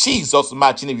 In Jesus'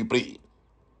 mighty name we pray.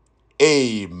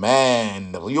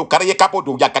 Amen. Rio kare kapo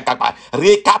do yakakapa.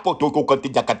 Re kapo to ko konti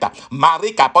yakata.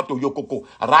 Mari kapo to yokoko.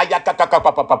 Raya kakaka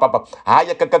papa papa.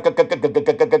 Haya kakaka.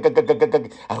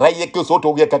 Raya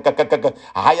kusoto yakakaka.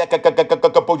 Haya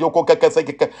kakaka po yoko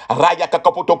kakaseka. Raya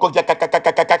kakapo to ko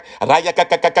yakakaka. Raya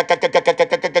kakaka.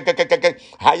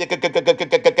 Haya kakaka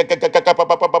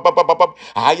papa.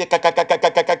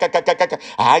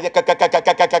 Haya kakaka.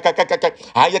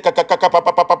 Haya kakaka.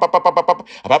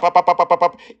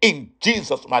 In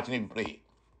Jesus' mighty name we pray.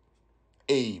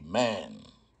 Amen.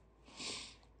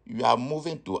 We are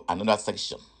moving to another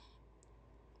section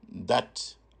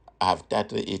that I have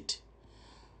titled it,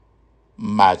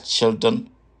 My Children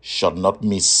Should Not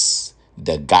Miss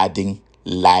the Guiding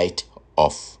Light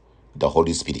of the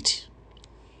Holy Spirit.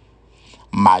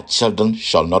 My children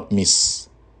shall not miss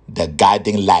the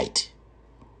guiding light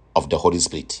of the Holy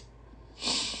Spirit.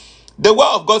 The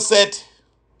word of God said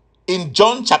in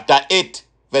John chapter 8,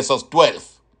 verses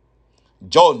 12.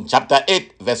 John chapter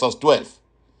 8, verses 12.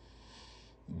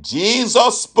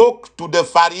 Jesus spoke to the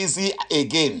Pharisee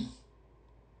again.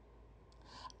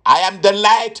 I am the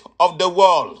light of the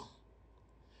world.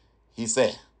 He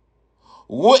said,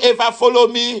 whoever follow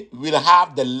me will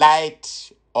have the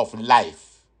light of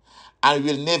life and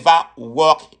will never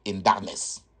walk in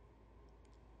darkness.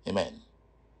 Amen.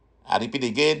 I repeat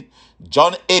again,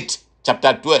 John 8,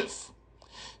 chapter 12.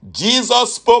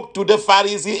 Jesus spoke to the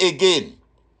Pharisee again.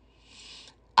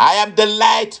 I am the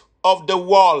light of the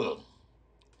world.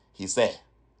 He said,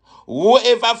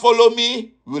 whoever follow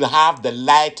me will have the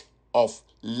light of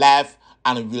life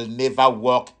and will never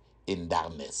walk in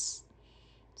darkness.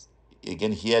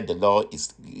 Again, here the Lord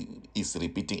is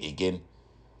repeating again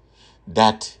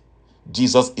that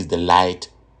Jesus is the light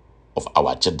of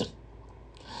our children.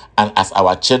 And as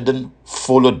our children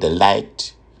follow the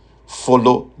light,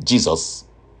 follow Jesus,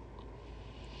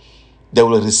 they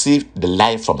will receive the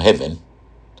light from heaven,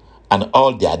 and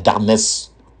all their darkness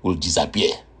will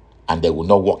disappear, and they will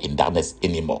not walk in darkness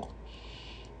anymore.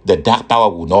 The dark power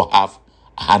will not have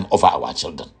a hand over our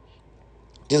children.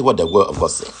 This is what the word of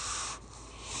God says.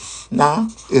 Now,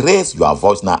 raise your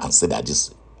voice now and say that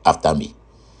this after me.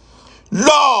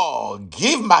 Lord,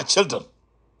 give my children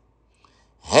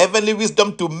heavenly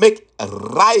wisdom to make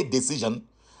right decision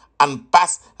and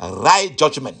pass right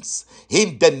judgments.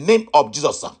 In the name of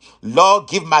Jesus, Lord,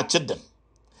 give my children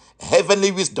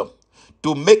heavenly wisdom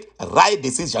to make right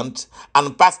decisions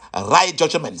and pass right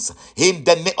judgments. In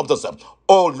the name of Jesus,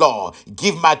 oh Lord,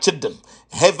 give my children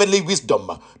heavenly wisdom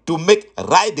to make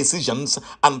right decisions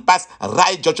and pass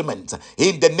right judgments.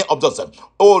 In the name of Jesus,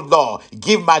 oh Lord,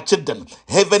 give my children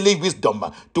heavenly wisdom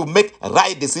to make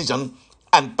right decisions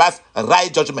and pass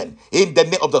right judgment. In the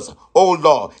name of Jesus, oh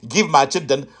Lord, give my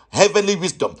children heavenly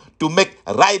wisdom to make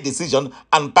right decision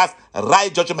and pass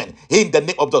right judgment. In the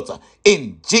name of Jesus,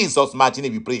 in Jesus' mighty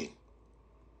name we pray.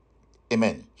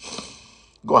 Amen.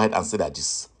 Go ahead and say that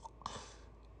this.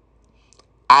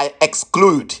 I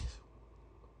exclude,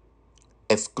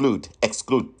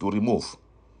 to remove.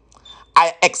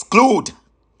 I exclude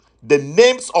the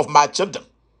names of my children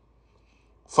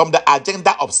from the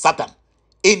agenda of Satan.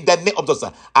 In the name of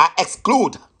Jesus, I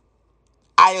exclude,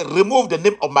 I remove the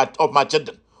name of my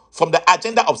children from the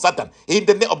agenda of Satan. In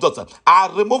the name of Jesus, I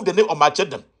remove the name of my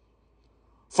children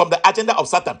from the agenda of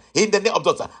Satan. In the name of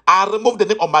Jesus, I remove the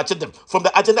name of my children from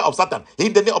the agenda of Satan.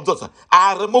 In the name of Jesus,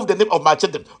 I remove the name of my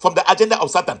children from the agenda of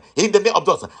Satan. In the name of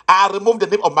Jesus, I remove the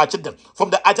name of my children from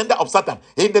the agenda of Satan.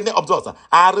 In the name of Jesus,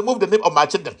 I remove the name of my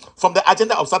children from the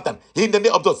agenda of Satan. In the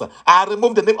name of Jesus, I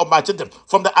remove the name of my children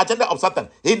from the agenda of Satan.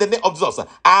 In the name of Jesus,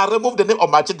 I remove the name of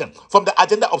my children from the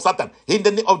agenda of Satan. In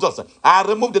the name of Jesus, I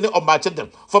remove the name of my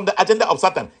children from the agenda of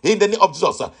Satan. In the name of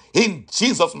Jesus, in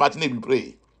Jesus' mighty name we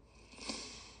pray.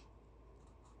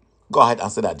 Go ahead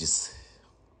and say that this.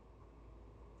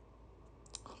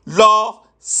 Lord,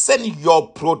 send your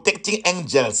protecting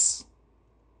angels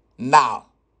now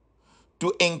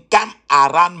to encamp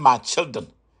around my children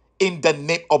in the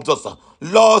name of Jesus.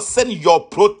 Lord, send your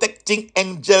protecting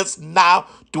angels now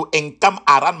to encamp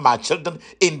around my children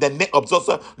in the name of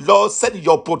Jesus. Lord, send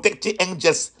your protecting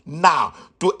angels now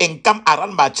to encamp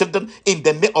around my children in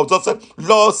the name of Jesus.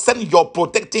 Lord, send your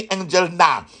protecting angel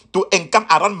now to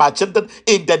encamp around my children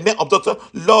in the name of Jesus.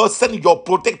 Lord, send your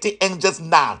protecting angels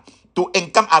now to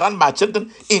encamp around my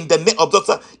children in the name of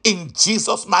Jesus. In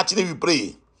Jesus' mighty name we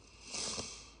pray.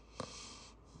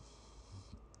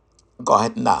 Go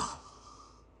ahead now.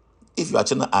 If your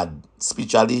children are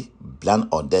spiritually blind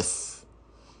or deaf,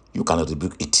 you can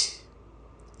rebuke it.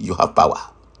 You have power.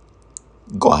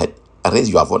 Go ahead. Raise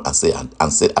your voice and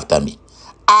say after me.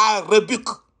 I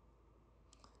rebuke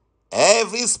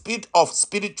every spirit of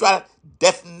spiritual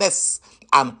deafness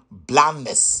and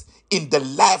blindness in the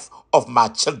life of my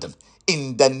children.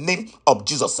 In the name of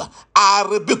Jesus, I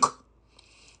rebuke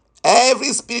every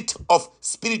spirit of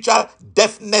spiritual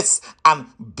deafness and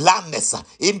blindness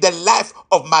in the life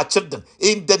of my children.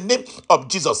 In the name of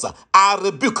Jesus, I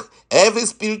rebuke every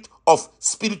spirit of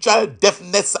spiritual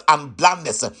deafness and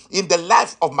blindness in the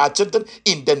life of my children.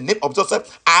 In the name of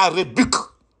Jesus, I rebuke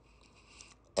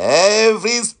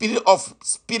every spirit of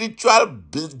spiritual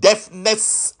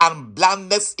deafness and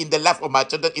blindness in the life of my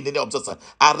children in the name of Jesus.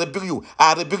 I rebuke you.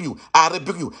 I rebuke you. I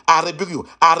rebuke you. I rebuke you.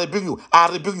 I rebuke you.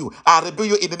 I rebuke you. I rebuke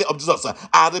you in the name of Jesus.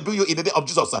 I rebuke you in the name of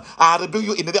Jesus. I rebuke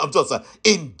you in the name of Jesus.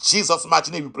 In Jesus'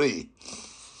 mighty name we pray.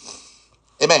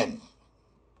 Amen.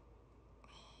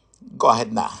 Go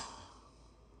ahead now.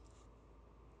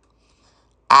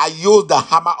 I use the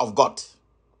hammer of God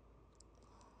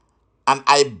and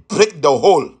I break the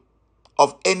whole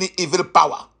of any evil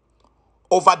power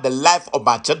over the life of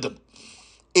my children.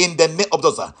 In the name of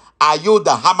Jesus, I use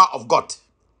the hammer of God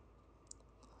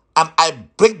and I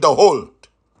break the hold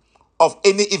of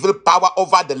any evil power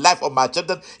over the life of my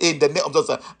children. In the name of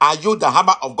Jesus, I use the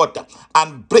hammer of God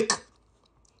and break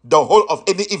the whole of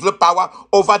any evil power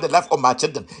over the life of my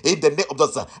children. In the name of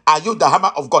Jesus, I use the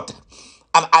hammer of God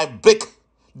and I break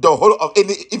the whole of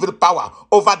any evil power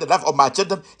over the life of my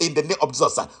children. In the name of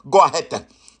Jesus, go ahead,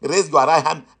 raise your right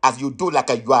hand as you do like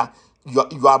you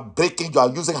are breaking, you are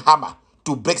using hammer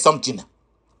to break something.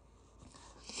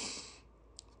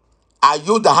 I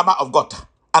use the hammer of God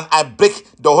and I break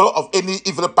the whole of any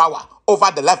evil power over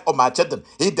the life of my children.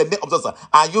 In the name of Jesus,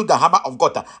 I use the hammer of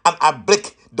God and I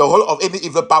break the whole of any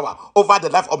evil power over the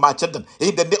life of my children.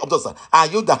 In the name of Jesus, I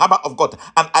use the hammer of God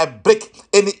and I break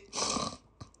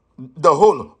the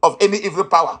whole of any evil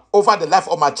power over the life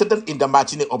of my children in the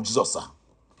mighty name of Jesus.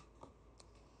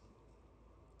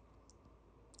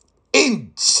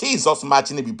 In Jesus'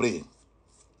 mighty name we pray.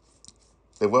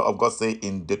 The word of God says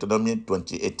in Deuteronomy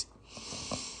 28,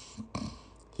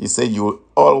 He said, you will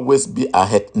always be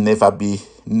ahead, never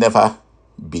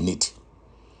beneath.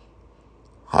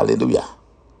 Hallelujah.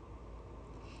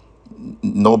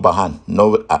 No behind,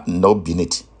 no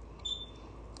beneath.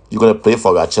 You're going to pray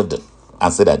for your children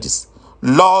and say that this.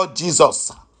 Lord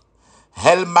Jesus,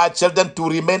 help my children to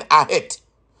remain ahead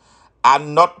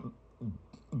and not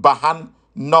behind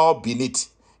nor beneath.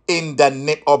 In the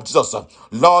name of Jesus.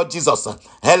 Lord Jesus,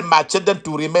 help my children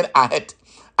to remain ahead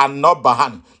and not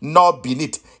behind nor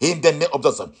beneath. In the name of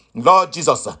Jesus. Lord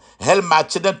Jesus, help my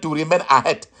children to remain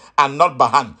ahead and not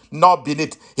behind nor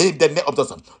beneath. In the name of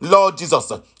Jesus. Lord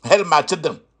Jesus, help my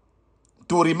children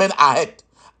to remain ahead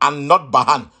and not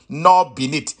behind nor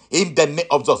beneath. In the name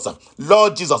of Jesus.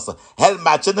 Lord Jesus, help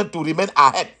my children to remain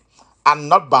ahead and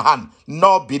not behind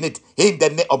nor beneath. In the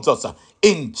name of Jesus.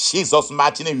 In Jesus'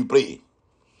 mighty name we pray.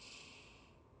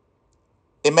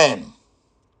 Amen.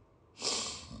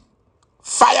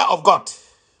 Fire of God,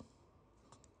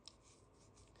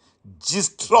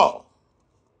 destroy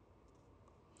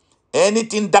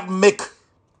anything that make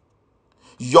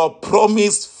your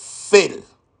promise fail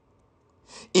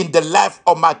in the life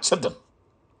of my children.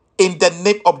 In the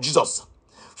name of Jesus.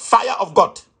 Fire of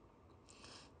God,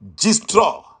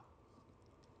 destroy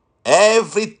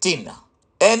anything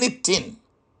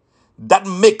that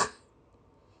make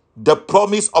the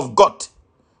promise of God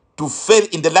to fail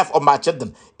in the life of my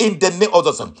children. In the name of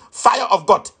Jesus. Fire of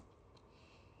God,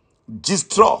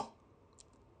 destroy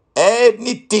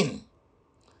anything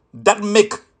that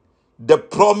make the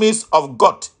promise of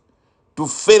God to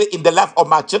fail in the life of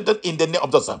my children. In the name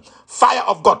of Jesus. Fire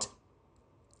of God,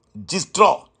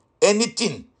 destroy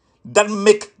anything that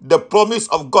make the promise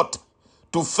of God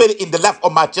to fail in the life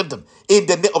of my children. In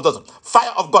the name of Jesus.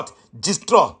 Fire of God,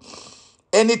 destroy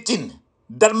anything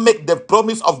that make the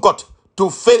promise of God to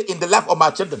fail in the life of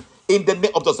my children. In the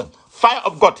name of Jesus. Fire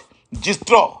of God,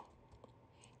 destroy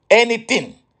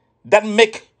anything that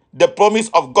make the promise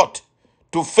of God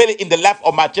to fail in the life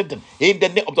of my children. In the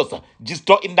name of Jesus,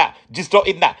 destroy it now, destroy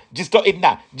it now, destroy it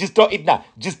now, destroy it now,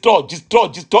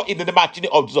 destroy in the mighty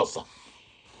name of Jesus.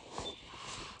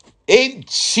 In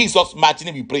Jesus' mighty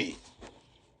name we pray.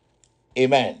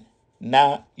 Amen.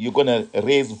 Now you're gonna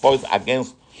raise voice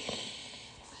against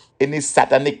any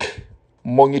satanic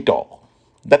monitor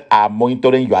that are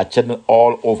monitoring your children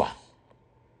all over.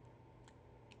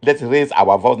 Let's raise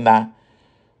our voice now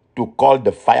to call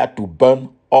the fire to burn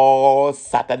all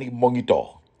satanic monitor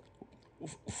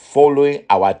following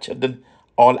our children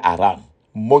all around,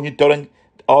 monitoring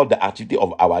all the activity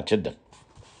of our children.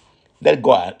 Let's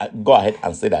go ahead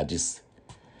and say that this.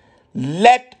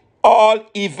 Let all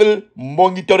evil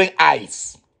monitoring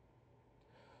eyes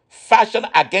fashioned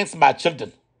against my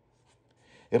children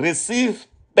receive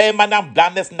permanent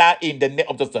blindness now in the name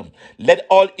of Jesus. Let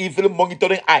all evil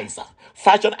monitoring eyes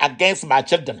fashioned against my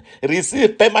children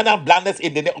receive permanent blindness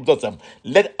in the name of Jesus.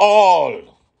 Let all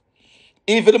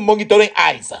evil monitoring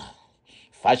eyes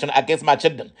fashioned against my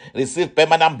children receive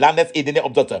permanent blindness in the name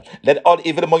of Jesus. Let all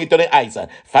evil monitoring eyes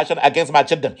fashioned against my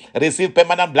children receive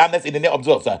permanent blindness in the name of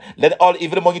Jesus. Let all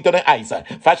evil monitoring eyes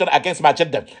fashioned against my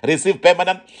children receive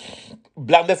permanent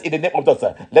blindness in the name of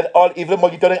Jesus. Let all evil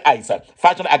monitoring eyes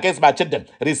fashioned against my children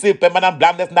receive permanent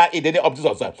blindness now in the name of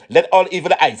Jesus. Let all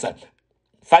evil eyes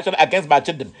fashioned against my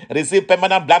children receive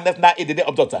permanent blindness now in the name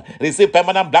of Jesus. Receive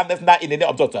permanent blindness now in the name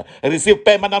of Jesus. Receive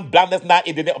permanent blindness now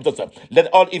in the name of Jesus. Let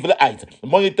all evil eyes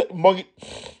monitor.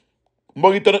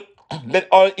 Let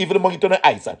all evil monitoring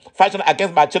eyes fashioned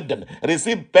against my children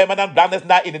receive permanent blindness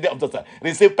now in the name of Jesus.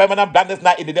 Receive permanent blindness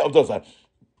now in the name of Jesus.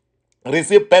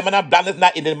 Receive permanent blindness now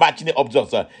in the mighty name of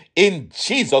Jesus. In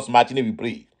Jesus' mighty name we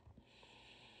pray.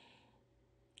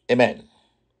 Amen.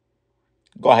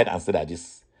 Go ahead and say that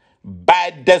this.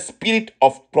 By the spirit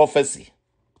of prophecy,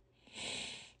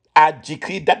 I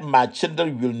decree that my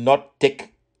children will not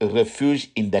take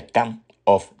refuge in the camp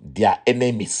of their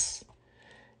enemies.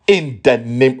 In the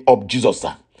name of Jesus.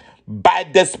 By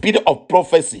the spirit of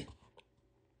prophecy,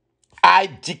 I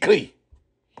decree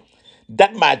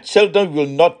that my children will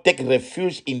not take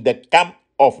refuge in the camp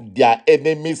of their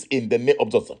enemies in the name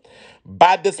of Jesus.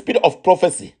 By the spirit of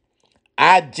prophecy,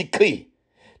 I decree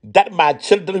that my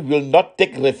children will not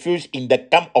take refuge in the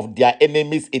camp of their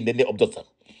enemies in the name of Jesus.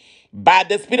 By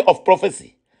the spirit of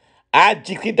prophecy, I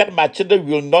decree that my children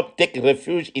will not take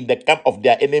refuge in the camp of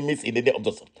their enemies in the name of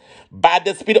Jesus. By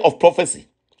the spirit of prophecy,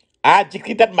 I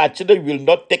decree that my children will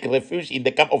not take refuge in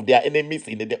the camp of their enemies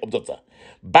in the name of Jesus.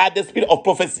 By the spirit of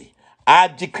prophecy, I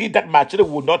decree that my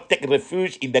children will not take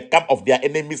refuge in the camp of their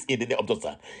enemies in the name of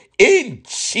Jesus. In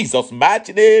Jesus'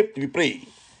 mighty name we pray.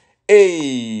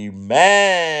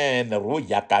 Amen.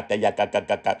 Ruyakata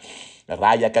yakakakaka.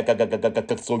 Raya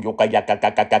kakakakaka soyoka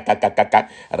yakakakakaka.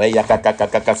 Raya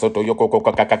kakakakaka soto yoko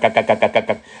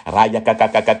kakakakaka. Raya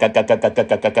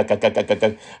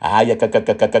kakakakaka. Aya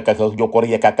kakakakaka yoko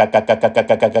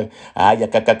yakakakaka. Aya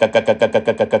kakakakaka.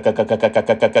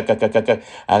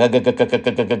 Aya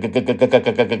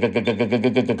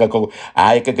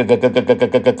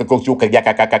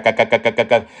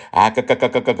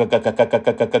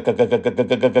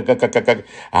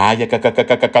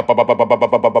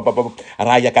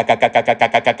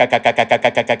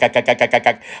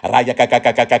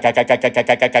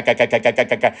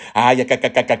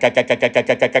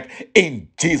in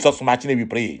Jesus' mighty name we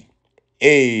pray.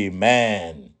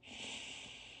 Amen.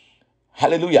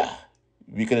 Hallelujah.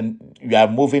 We are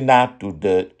moving now to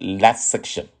the last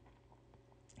section.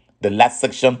 The last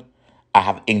section, I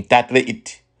have entitled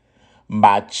it,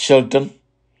 My Children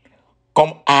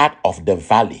Come Out of the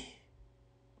Valley.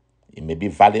 It may be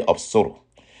valley of sorrow,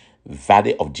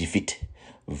 valley of defeat,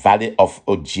 valley of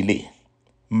Ojile.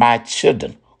 My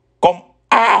children, come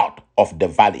out of the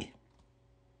valley.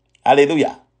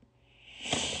 Hallelujah.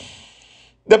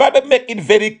 The Bible makes it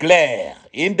very clear.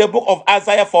 In the book of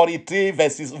Isaiah 43,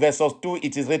 verses 2,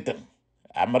 it is written.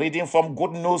 I'm reading from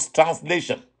Good News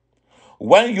Translation.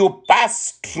 When you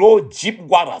pass through deep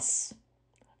waters,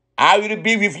 I will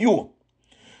be with you.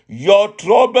 Your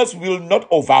troubles will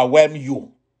not overwhelm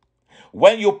you.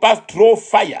 When you pass through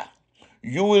fire,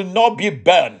 you will not be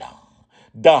burned.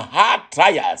 The hard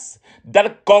trials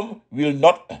that come will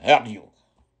not hurt you.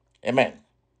 Amen.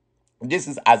 This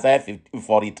is Isaiah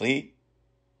 43,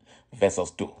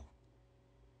 verses 2.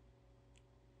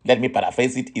 Let me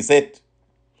paraphrase it. He said,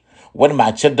 when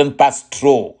my children pass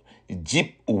through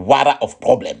deep water of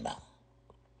problem,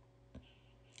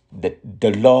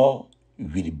 the Lord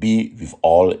will be with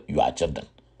all your children.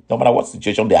 No matter what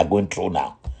situation they are going through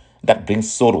now, that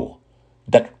brings sorrow,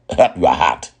 that hurt your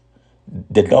heart,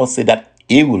 the Lord said that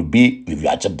He will be with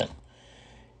your children.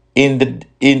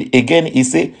 Again, he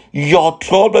say, your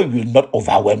trouble will not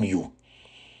overwhelm you.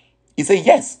 He said,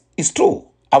 yes, it's true.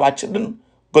 Our children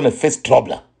gonna face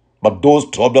trouble, but those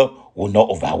trouble will not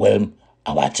overwhelm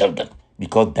our children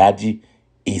because daddy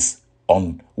is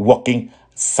on working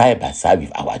side by side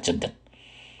with our children.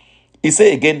 He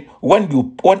said again, when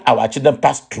our children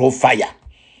pass through fire,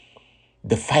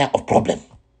 the fire of problem,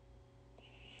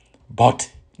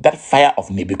 but that fire of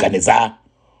Nebuchadnezzar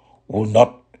will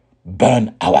not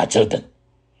burn our children.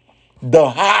 The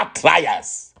hard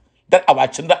trials that our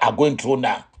children are going through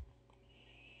now,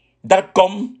 that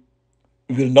come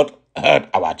will not hurt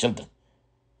our children.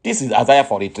 This is Isaiah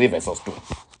 43 verses 2.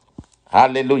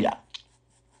 Hallelujah.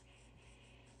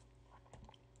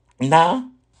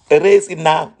 Now, raise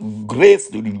your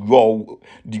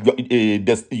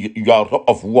robe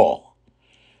of war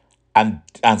and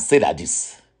say that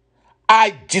this.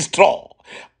 I destroy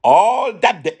all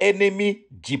that the enemy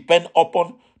depend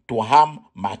upon to harm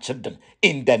my children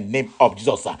in the name of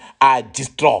Jesus. I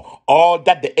destroy all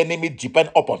that the enemy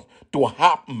depend upon to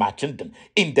harm my children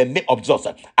in the name of Jesus.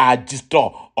 I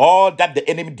destroy all that the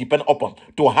enemy depend upon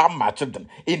to harm my children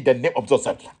in the name of Jesus.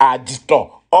 I destroy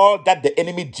all that the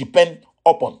enemy depend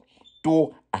upon to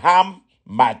harm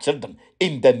my children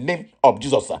in the name of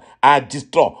Jesus. I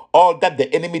destroy all that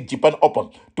the enemy depend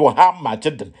upon to harm my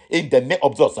children in the name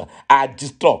of Jesus. I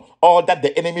destroy all that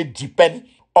the enemy depend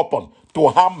upon to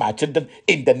harm my children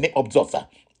in the name of Jesus.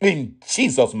 In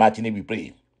Jesus' mighty name we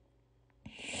pray.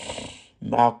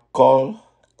 Now call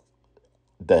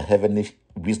the heavenly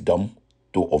wisdom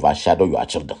to overshadow your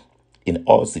children in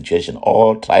all situations,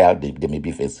 all trials they may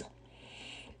be facing.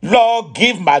 Lord,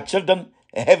 give my children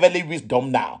heavenly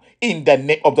wisdom now in the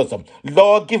name of Jesus.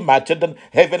 Lord, give my children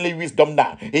heavenly wisdom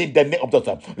now in the name of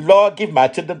Jesus. Lord, give my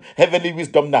children heavenly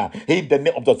wisdom now in the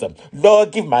name of Jesus.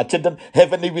 Lord, give my children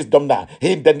heavenly wisdom now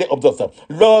in the name of Jesus.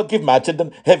 Lord, give my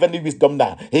children heavenly wisdom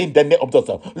now in the name of Jesus.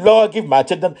 Lord, give my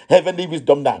children heavenly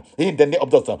wisdom now in the name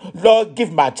of Jesus. Lord,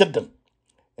 give my children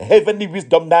heavenly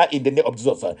wisdom now in the name of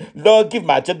Jesus. Lord, give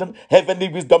my children heavenly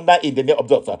wisdom now in the name of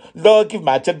Jesus. Lord, give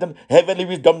my children heavenly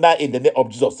wisdom now in the name of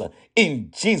Jesus.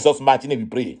 In Jesus' mighty name we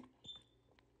pray.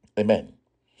 Amen.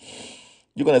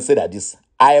 You're going to say that this.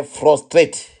 I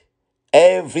frustrate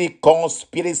every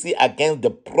conspiracy against the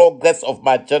progress of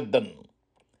my children.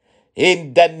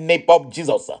 In the name of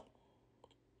Jesus.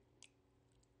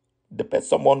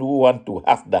 Someone who wants to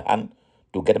ask the hand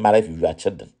to get married with your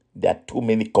children. There are too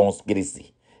many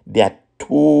conspiracy. There are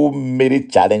too many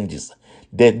challenges.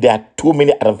 There are too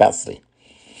many adversaries.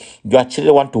 Your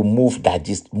children want to move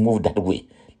that way.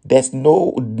 There's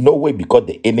no way because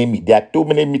the enemy. There are too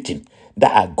many meetings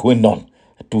that are going on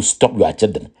to stop your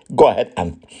children. Go ahead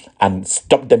and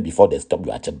stop them before they stop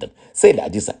your children. Say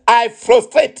like this: I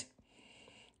frustrate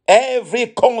every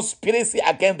conspiracy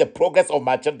against the progress of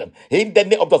my children. In the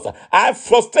name of Jesus, I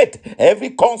frustrate every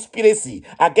conspiracy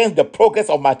against the progress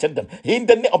of my children. In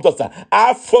the name of Jesus,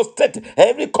 I frustrate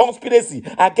every conspiracy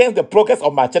against the progress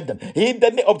of my children. In the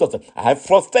name of Jesus, I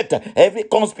frustrate every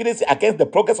conspiracy against the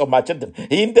progress of my children.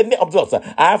 In the name of Jesus,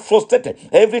 I frustrate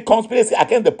every conspiracy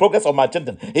against the progress of my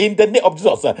children. In the name of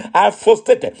Jesus, I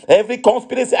frustrate every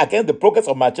conspiracy against the progress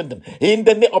of my children. In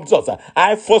the name of Jesus,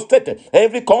 I frustrate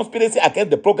every conspiracy against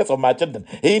the progress of my children.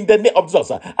 In the name of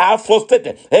Jesus, I frustrate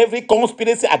every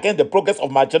conspiracy against the progress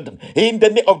of my children. In the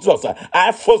name of Jesus,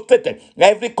 I frustrate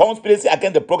every conspiracy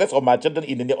against the progress of my children.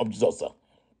 In the name of Jesus.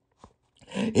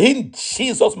 In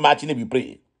Jesus' mighty name we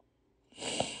pray.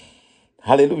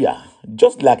 Hallelujah.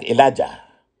 Just like Elijah,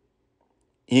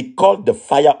 he called the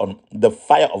fire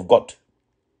of God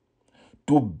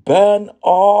to burn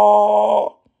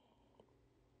all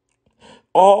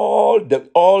the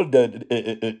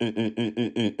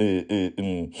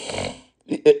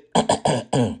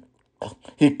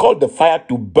he called the fire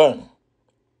to burn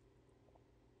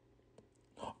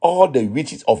all the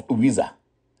witches of Uzzah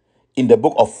in the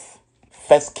book of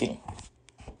First King.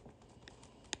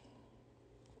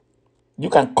 You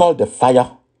can call the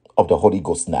fire of the Holy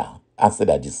Ghost now and say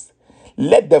that this.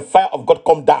 Let the fire of God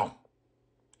come down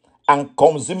and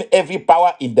consume every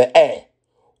power in the air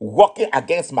working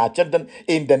against my children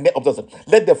in the name of Jesus.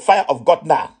 Let the fire of God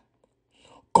now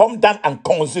come down and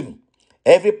consume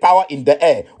every power in the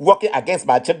air working against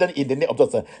my children in the name of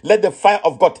Jesus. Let the fire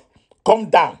of God come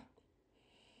down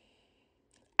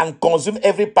and consume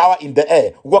every power in the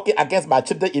air working against my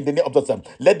children in the name of Jesus.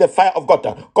 Let the fire of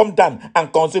God come down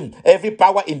and consume every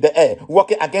power in the air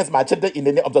working against my children in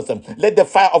the name of Jesus. Let the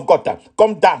fire of God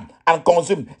come down and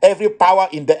consume every power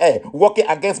in the air working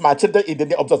against my children in the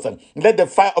name of Jesus. Let the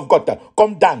fire of God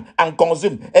come down and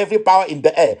consume every power in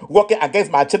the air working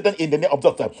against my children in the name of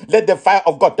Jesus. Let the fire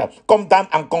of God come down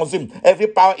and consume every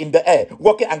power in the air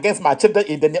working against my children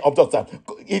in the name of Jesus.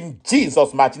 In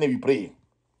Jesus' mighty name we pray.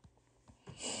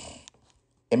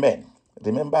 Amen.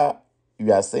 Remember, we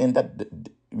are saying that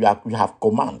we have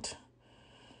command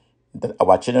that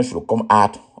our children should come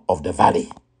out of the valley.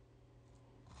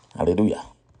 Hallelujah.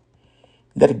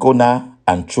 Let's go now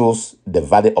and choose the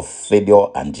valley of failure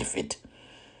and defeat,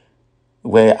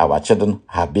 where our children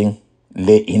have been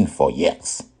laid in for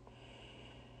years.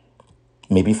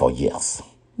 Maybe for years.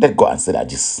 Let's go and say that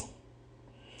this.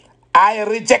 I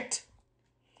reject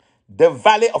the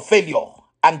valley of failure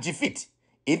and defeat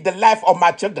in the life of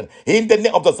my children, in the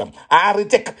name of Jesus. I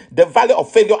reject the valley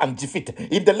of failure and defeat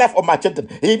in the life of my children,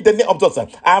 in the name of Jesus.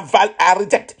 I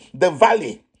reject the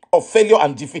valley of failure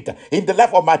and defeat in the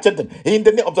life of my children, in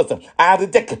the name of Jesus. I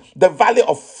reject the valley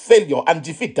of failure and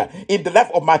defeat in the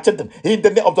life of my children, in the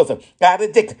name of Jesus. I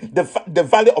reject the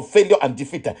valley of failure and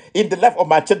defeat in the life of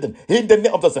my children, in the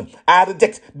name of Jesus. I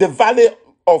reject the valley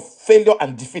of failure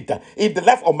and defeat in the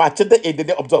life of my children, in the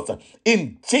name of Jesus.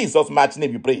 In Jesus' mighty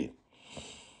name we pray.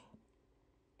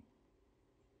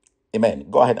 Amen.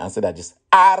 Go ahead and say that. Just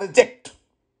I reject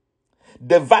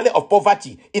the valley of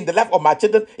poverty in the life of my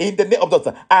children, in the name of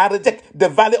Jesus. I reject the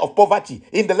valley of poverty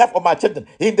in the life of my children,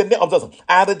 in the name of Jesus.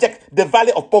 I reject the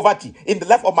valley of poverty in the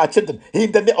life of my children,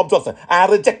 in the name of Jesus. I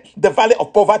reject the valley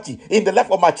of poverty in the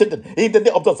life of my children, in the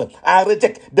name of Jesus. I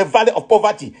reject the valley of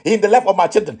poverty in the life of my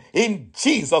children. In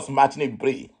Jesus' mighty name we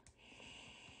pray.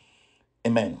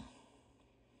 Amen.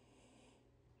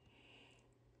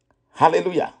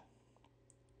 Hallelujah.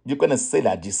 You're going to say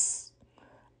like this.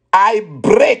 I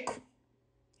break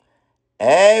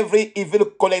every evil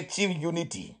collective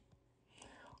unity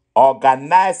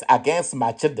organized against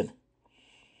my children.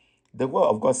 The word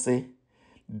of God say,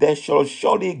 they shall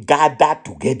surely gather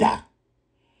together.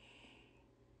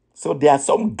 So there are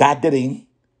some gathering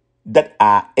that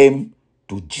are aimed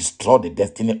to destroy the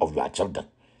destiny of your children.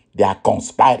 They are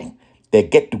conspiring. They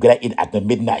get together at the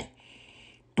midnight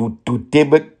to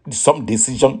table some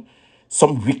decision,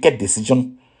 some wicked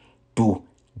decision to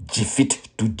defeat,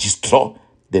 to destroy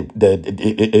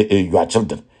your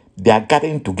children. They are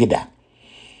gathering together.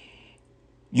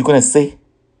 You're going to say,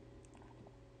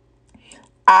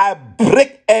 I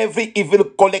break every evil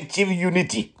collective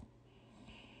unity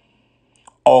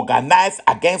organized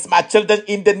against my children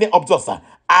in the name of Jesus.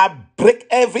 I break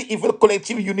every evil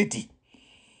collective unity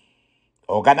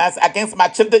organized against my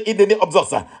children in the name of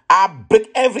Jesus. I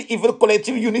break every evil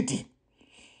collective unity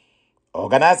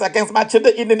organized against my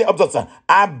children in the name of Jesus.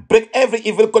 I break every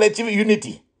evil collective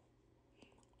unity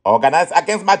organized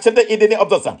against my children in the name of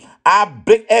Jesus. I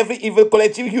break every evil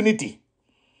collective unity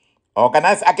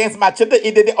organized against my children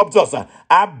in the name of Jesus.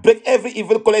 I break every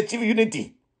evil collective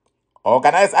unity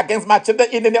organized against my children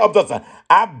in the name of Jesus.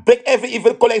 I break every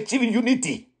evil collective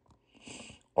unity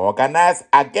organized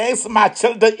against my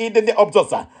children in the name of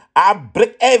Jesus. I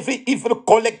break every evil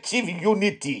collective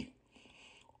unity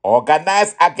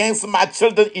organized against my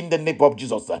children in the name of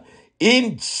Jesus.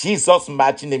 In Jesus'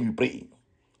 mighty name we pray.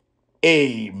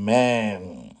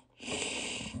 Amen.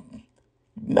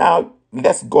 Now,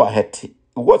 let's go ahead.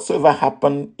 Whatsoever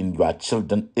happened in your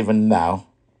children, even now,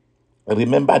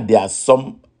 remember there is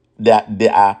an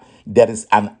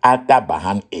altar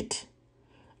behind it.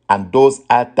 And those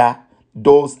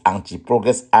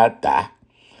anti-progress altar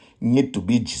need to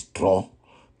be destroyed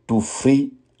to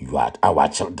free our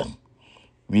children.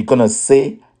 We're going to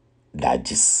say like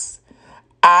this.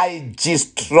 I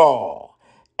destroy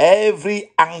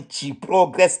every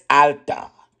anti-progress altar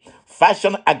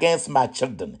fashioned against my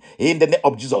children in the name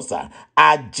of Jesus.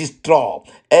 I destroy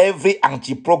every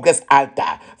anti-progress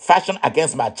altar fashioned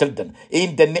against my children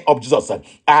in the name of Jesus.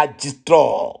 I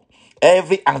destroy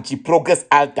every anti-progress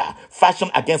altar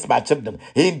fashioned against my children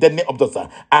in the name of Jesus.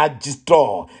 I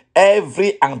destroy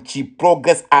every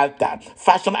anti-progress altar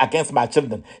fashioned against my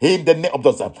children in the name of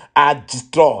Jesus. I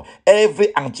destroy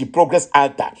every anti-progress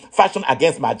altar fashioned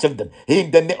against my children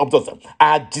in the name of Jesus.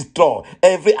 I destroy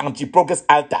every anti-progress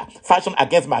altar fashioned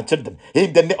against my children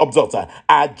in the name of Jesus.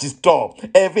 I destroy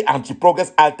every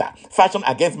anti-progress altar fashioned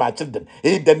against my children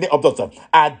in the name of Jesus.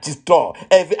 I destroy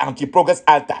every anti-progress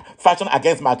altar fashioned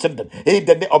against my children in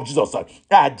the name of Jesus.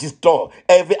 I destroy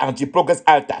every anti-progress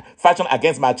altar fashioned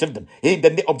against my children in the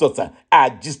name of Jesus. I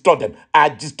destroy them. I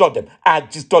destroy them. I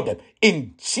destroy them.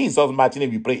 In Jesus' mighty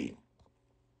name we pray.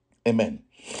 Amen.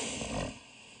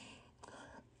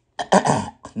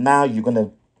 Now you're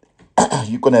gonna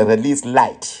release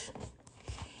light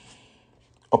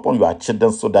upon your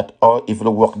children so that all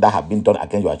evil work that have been done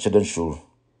against your children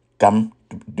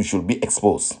should be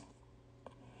exposed.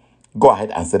 Go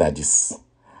ahead and say that this.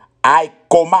 I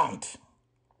command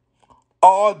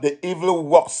all the evil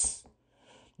works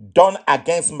done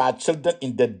against my children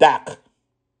in the dark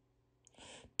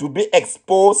to be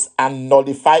exposed and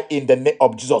nullified in the name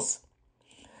of Jesus.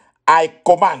 I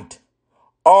command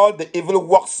all the evil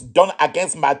works done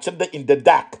against my children in the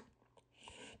dark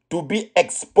to be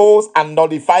exposed and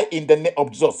nullified in the name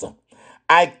of Jesus.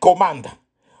 I command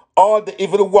all the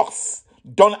evil works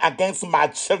done against my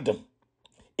children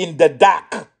in the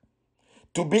dark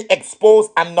to be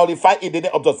exposed and nullified in the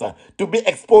name of Jesus. To be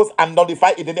exposed and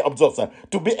nullified in the name of Jesus.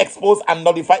 To be exposed and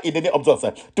nullified in the name of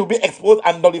Jesus. To be exposed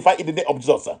and nullified in the name of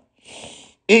Jesus.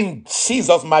 In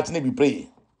Jesus' mighty name we pray.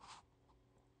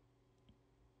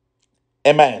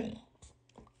 Amen.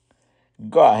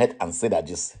 Go ahead and say that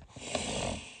just.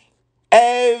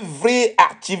 Every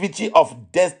activity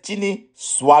of destiny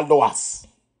swallows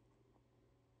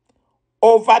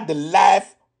over the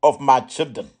life of my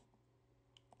children.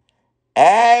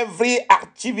 Every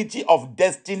activity of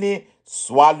destiny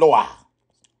swallower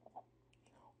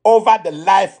over the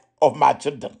life of my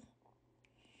children.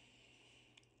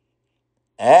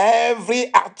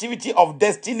 Every activity of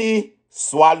destiny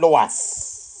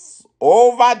swallowers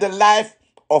over the life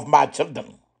of my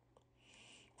children.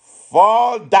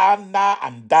 Fall down now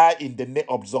and die in the name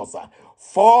of Jesus.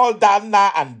 Fall down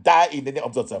now and die in the name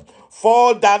of Jesus.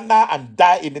 Fall down now and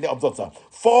die in the name of Jesus.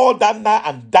 Fall down now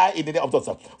and die in the name of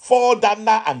Jesus. Fall down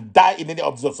now and die in the name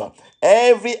of Jesus.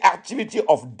 Every activity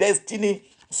of destiny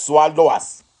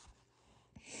swallowers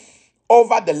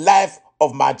over the life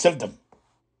of my children.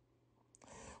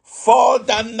 Fall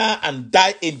down now and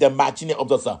die in the mighty name of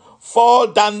Jesus. Fall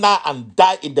down now and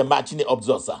die in the mighty name of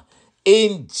Jesus.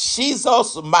 In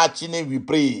Jesus' mighty name we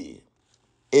pray.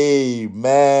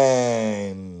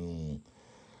 Amen.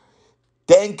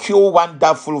 Thank you,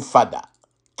 wonderful Father.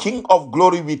 King of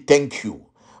glory, we thank you.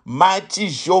 Mighty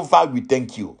Jehovah, we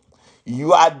thank you.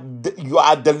 You are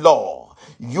the Lord.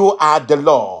 You are the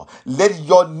Lord. Let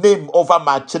your name over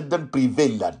my children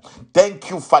prevail. Thank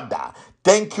you, Father.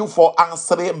 Thank you for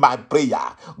answering my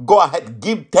prayer. Go ahead,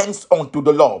 give thanks unto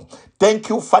the Lord. Thank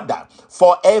you, Father,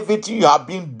 for everything you have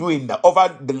been doing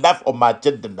over the life of my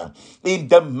children. In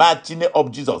the mighty name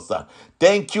of Jesus.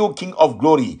 Thank you, King of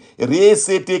glory.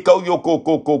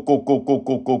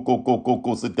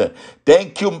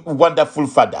 Thank you, wonderful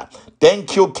Father.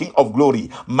 Thank you, King of glory.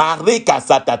 Marika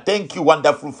Sata. Thank you,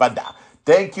 wonderful Father.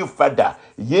 Thank you, Father.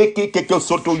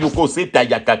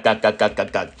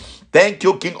 Thank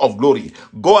you, King of glory.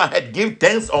 Go ahead, give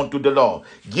thanks unto the Lord.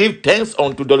 Give thanks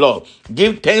unto the Lord.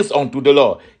 Give thanks unto the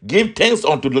Lord. Give thanks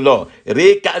unto the Lord.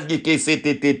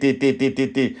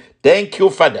 Thank you,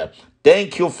 Father.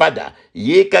 Thank you, Father.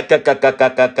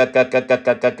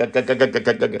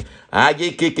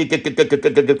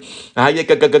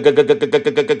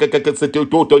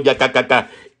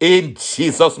 In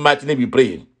Jesus' mighty name we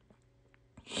pray.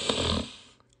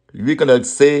 We're going to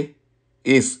say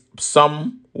is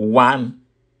Psalm 1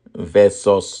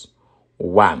 verses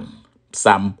 1.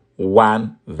 Psalm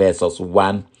 1 verses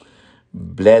 1.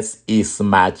 Blessed is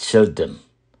my children,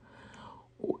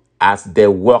 as they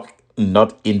walk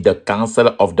not in the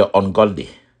counsel of the ungodly,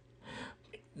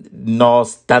 nor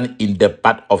stand in the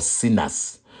path of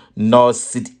sinners, nor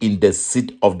sit in the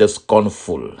seat of the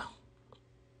scornful.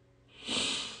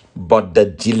 But the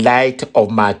delight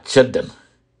of my children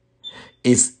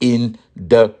is in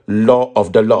the law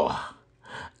of the Lord,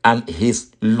 and his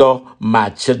law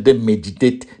my children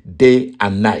meditate day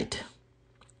and night.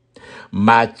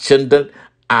 My children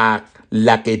are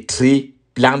like a tree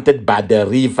planted by the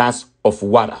rivers of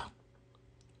water.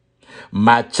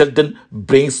 My children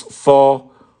brings forth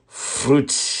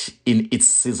fruit in its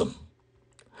season,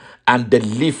 and the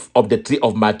leaf of the tree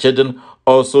of my children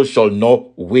also shall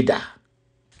not wither.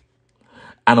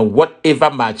 And whatever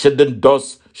my children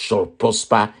does shall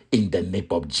prosper in the name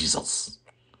of Jesus.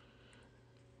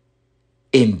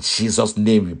 In Jesus'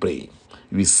 name we pray.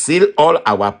 We seal all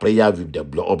our prayer with the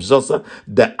blood of Jesus.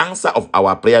 The answer of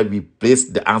our prayer, we place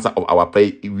the answer of our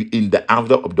prayer in the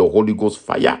envelope of the Holy Ghost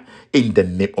fire in the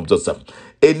name of Jesus.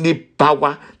 Any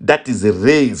power that is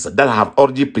raised, that have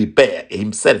already prepared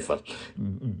himself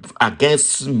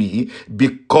against me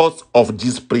because of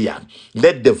this prayer,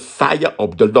 let the fire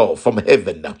of the Lord from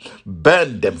heaven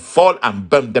burn them, fall and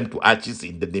burn them to ashes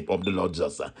in the name of the Lord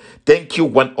Jesus. Thank you,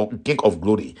 King of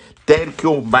glory. Thank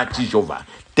you, mighty Jehovah.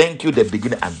 Thank you, the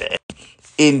beginning and the end.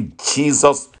 In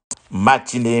Jesus'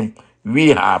 mighty name, we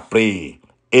have prayed.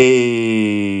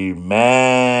 Amen.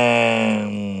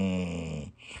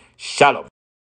 Shalom.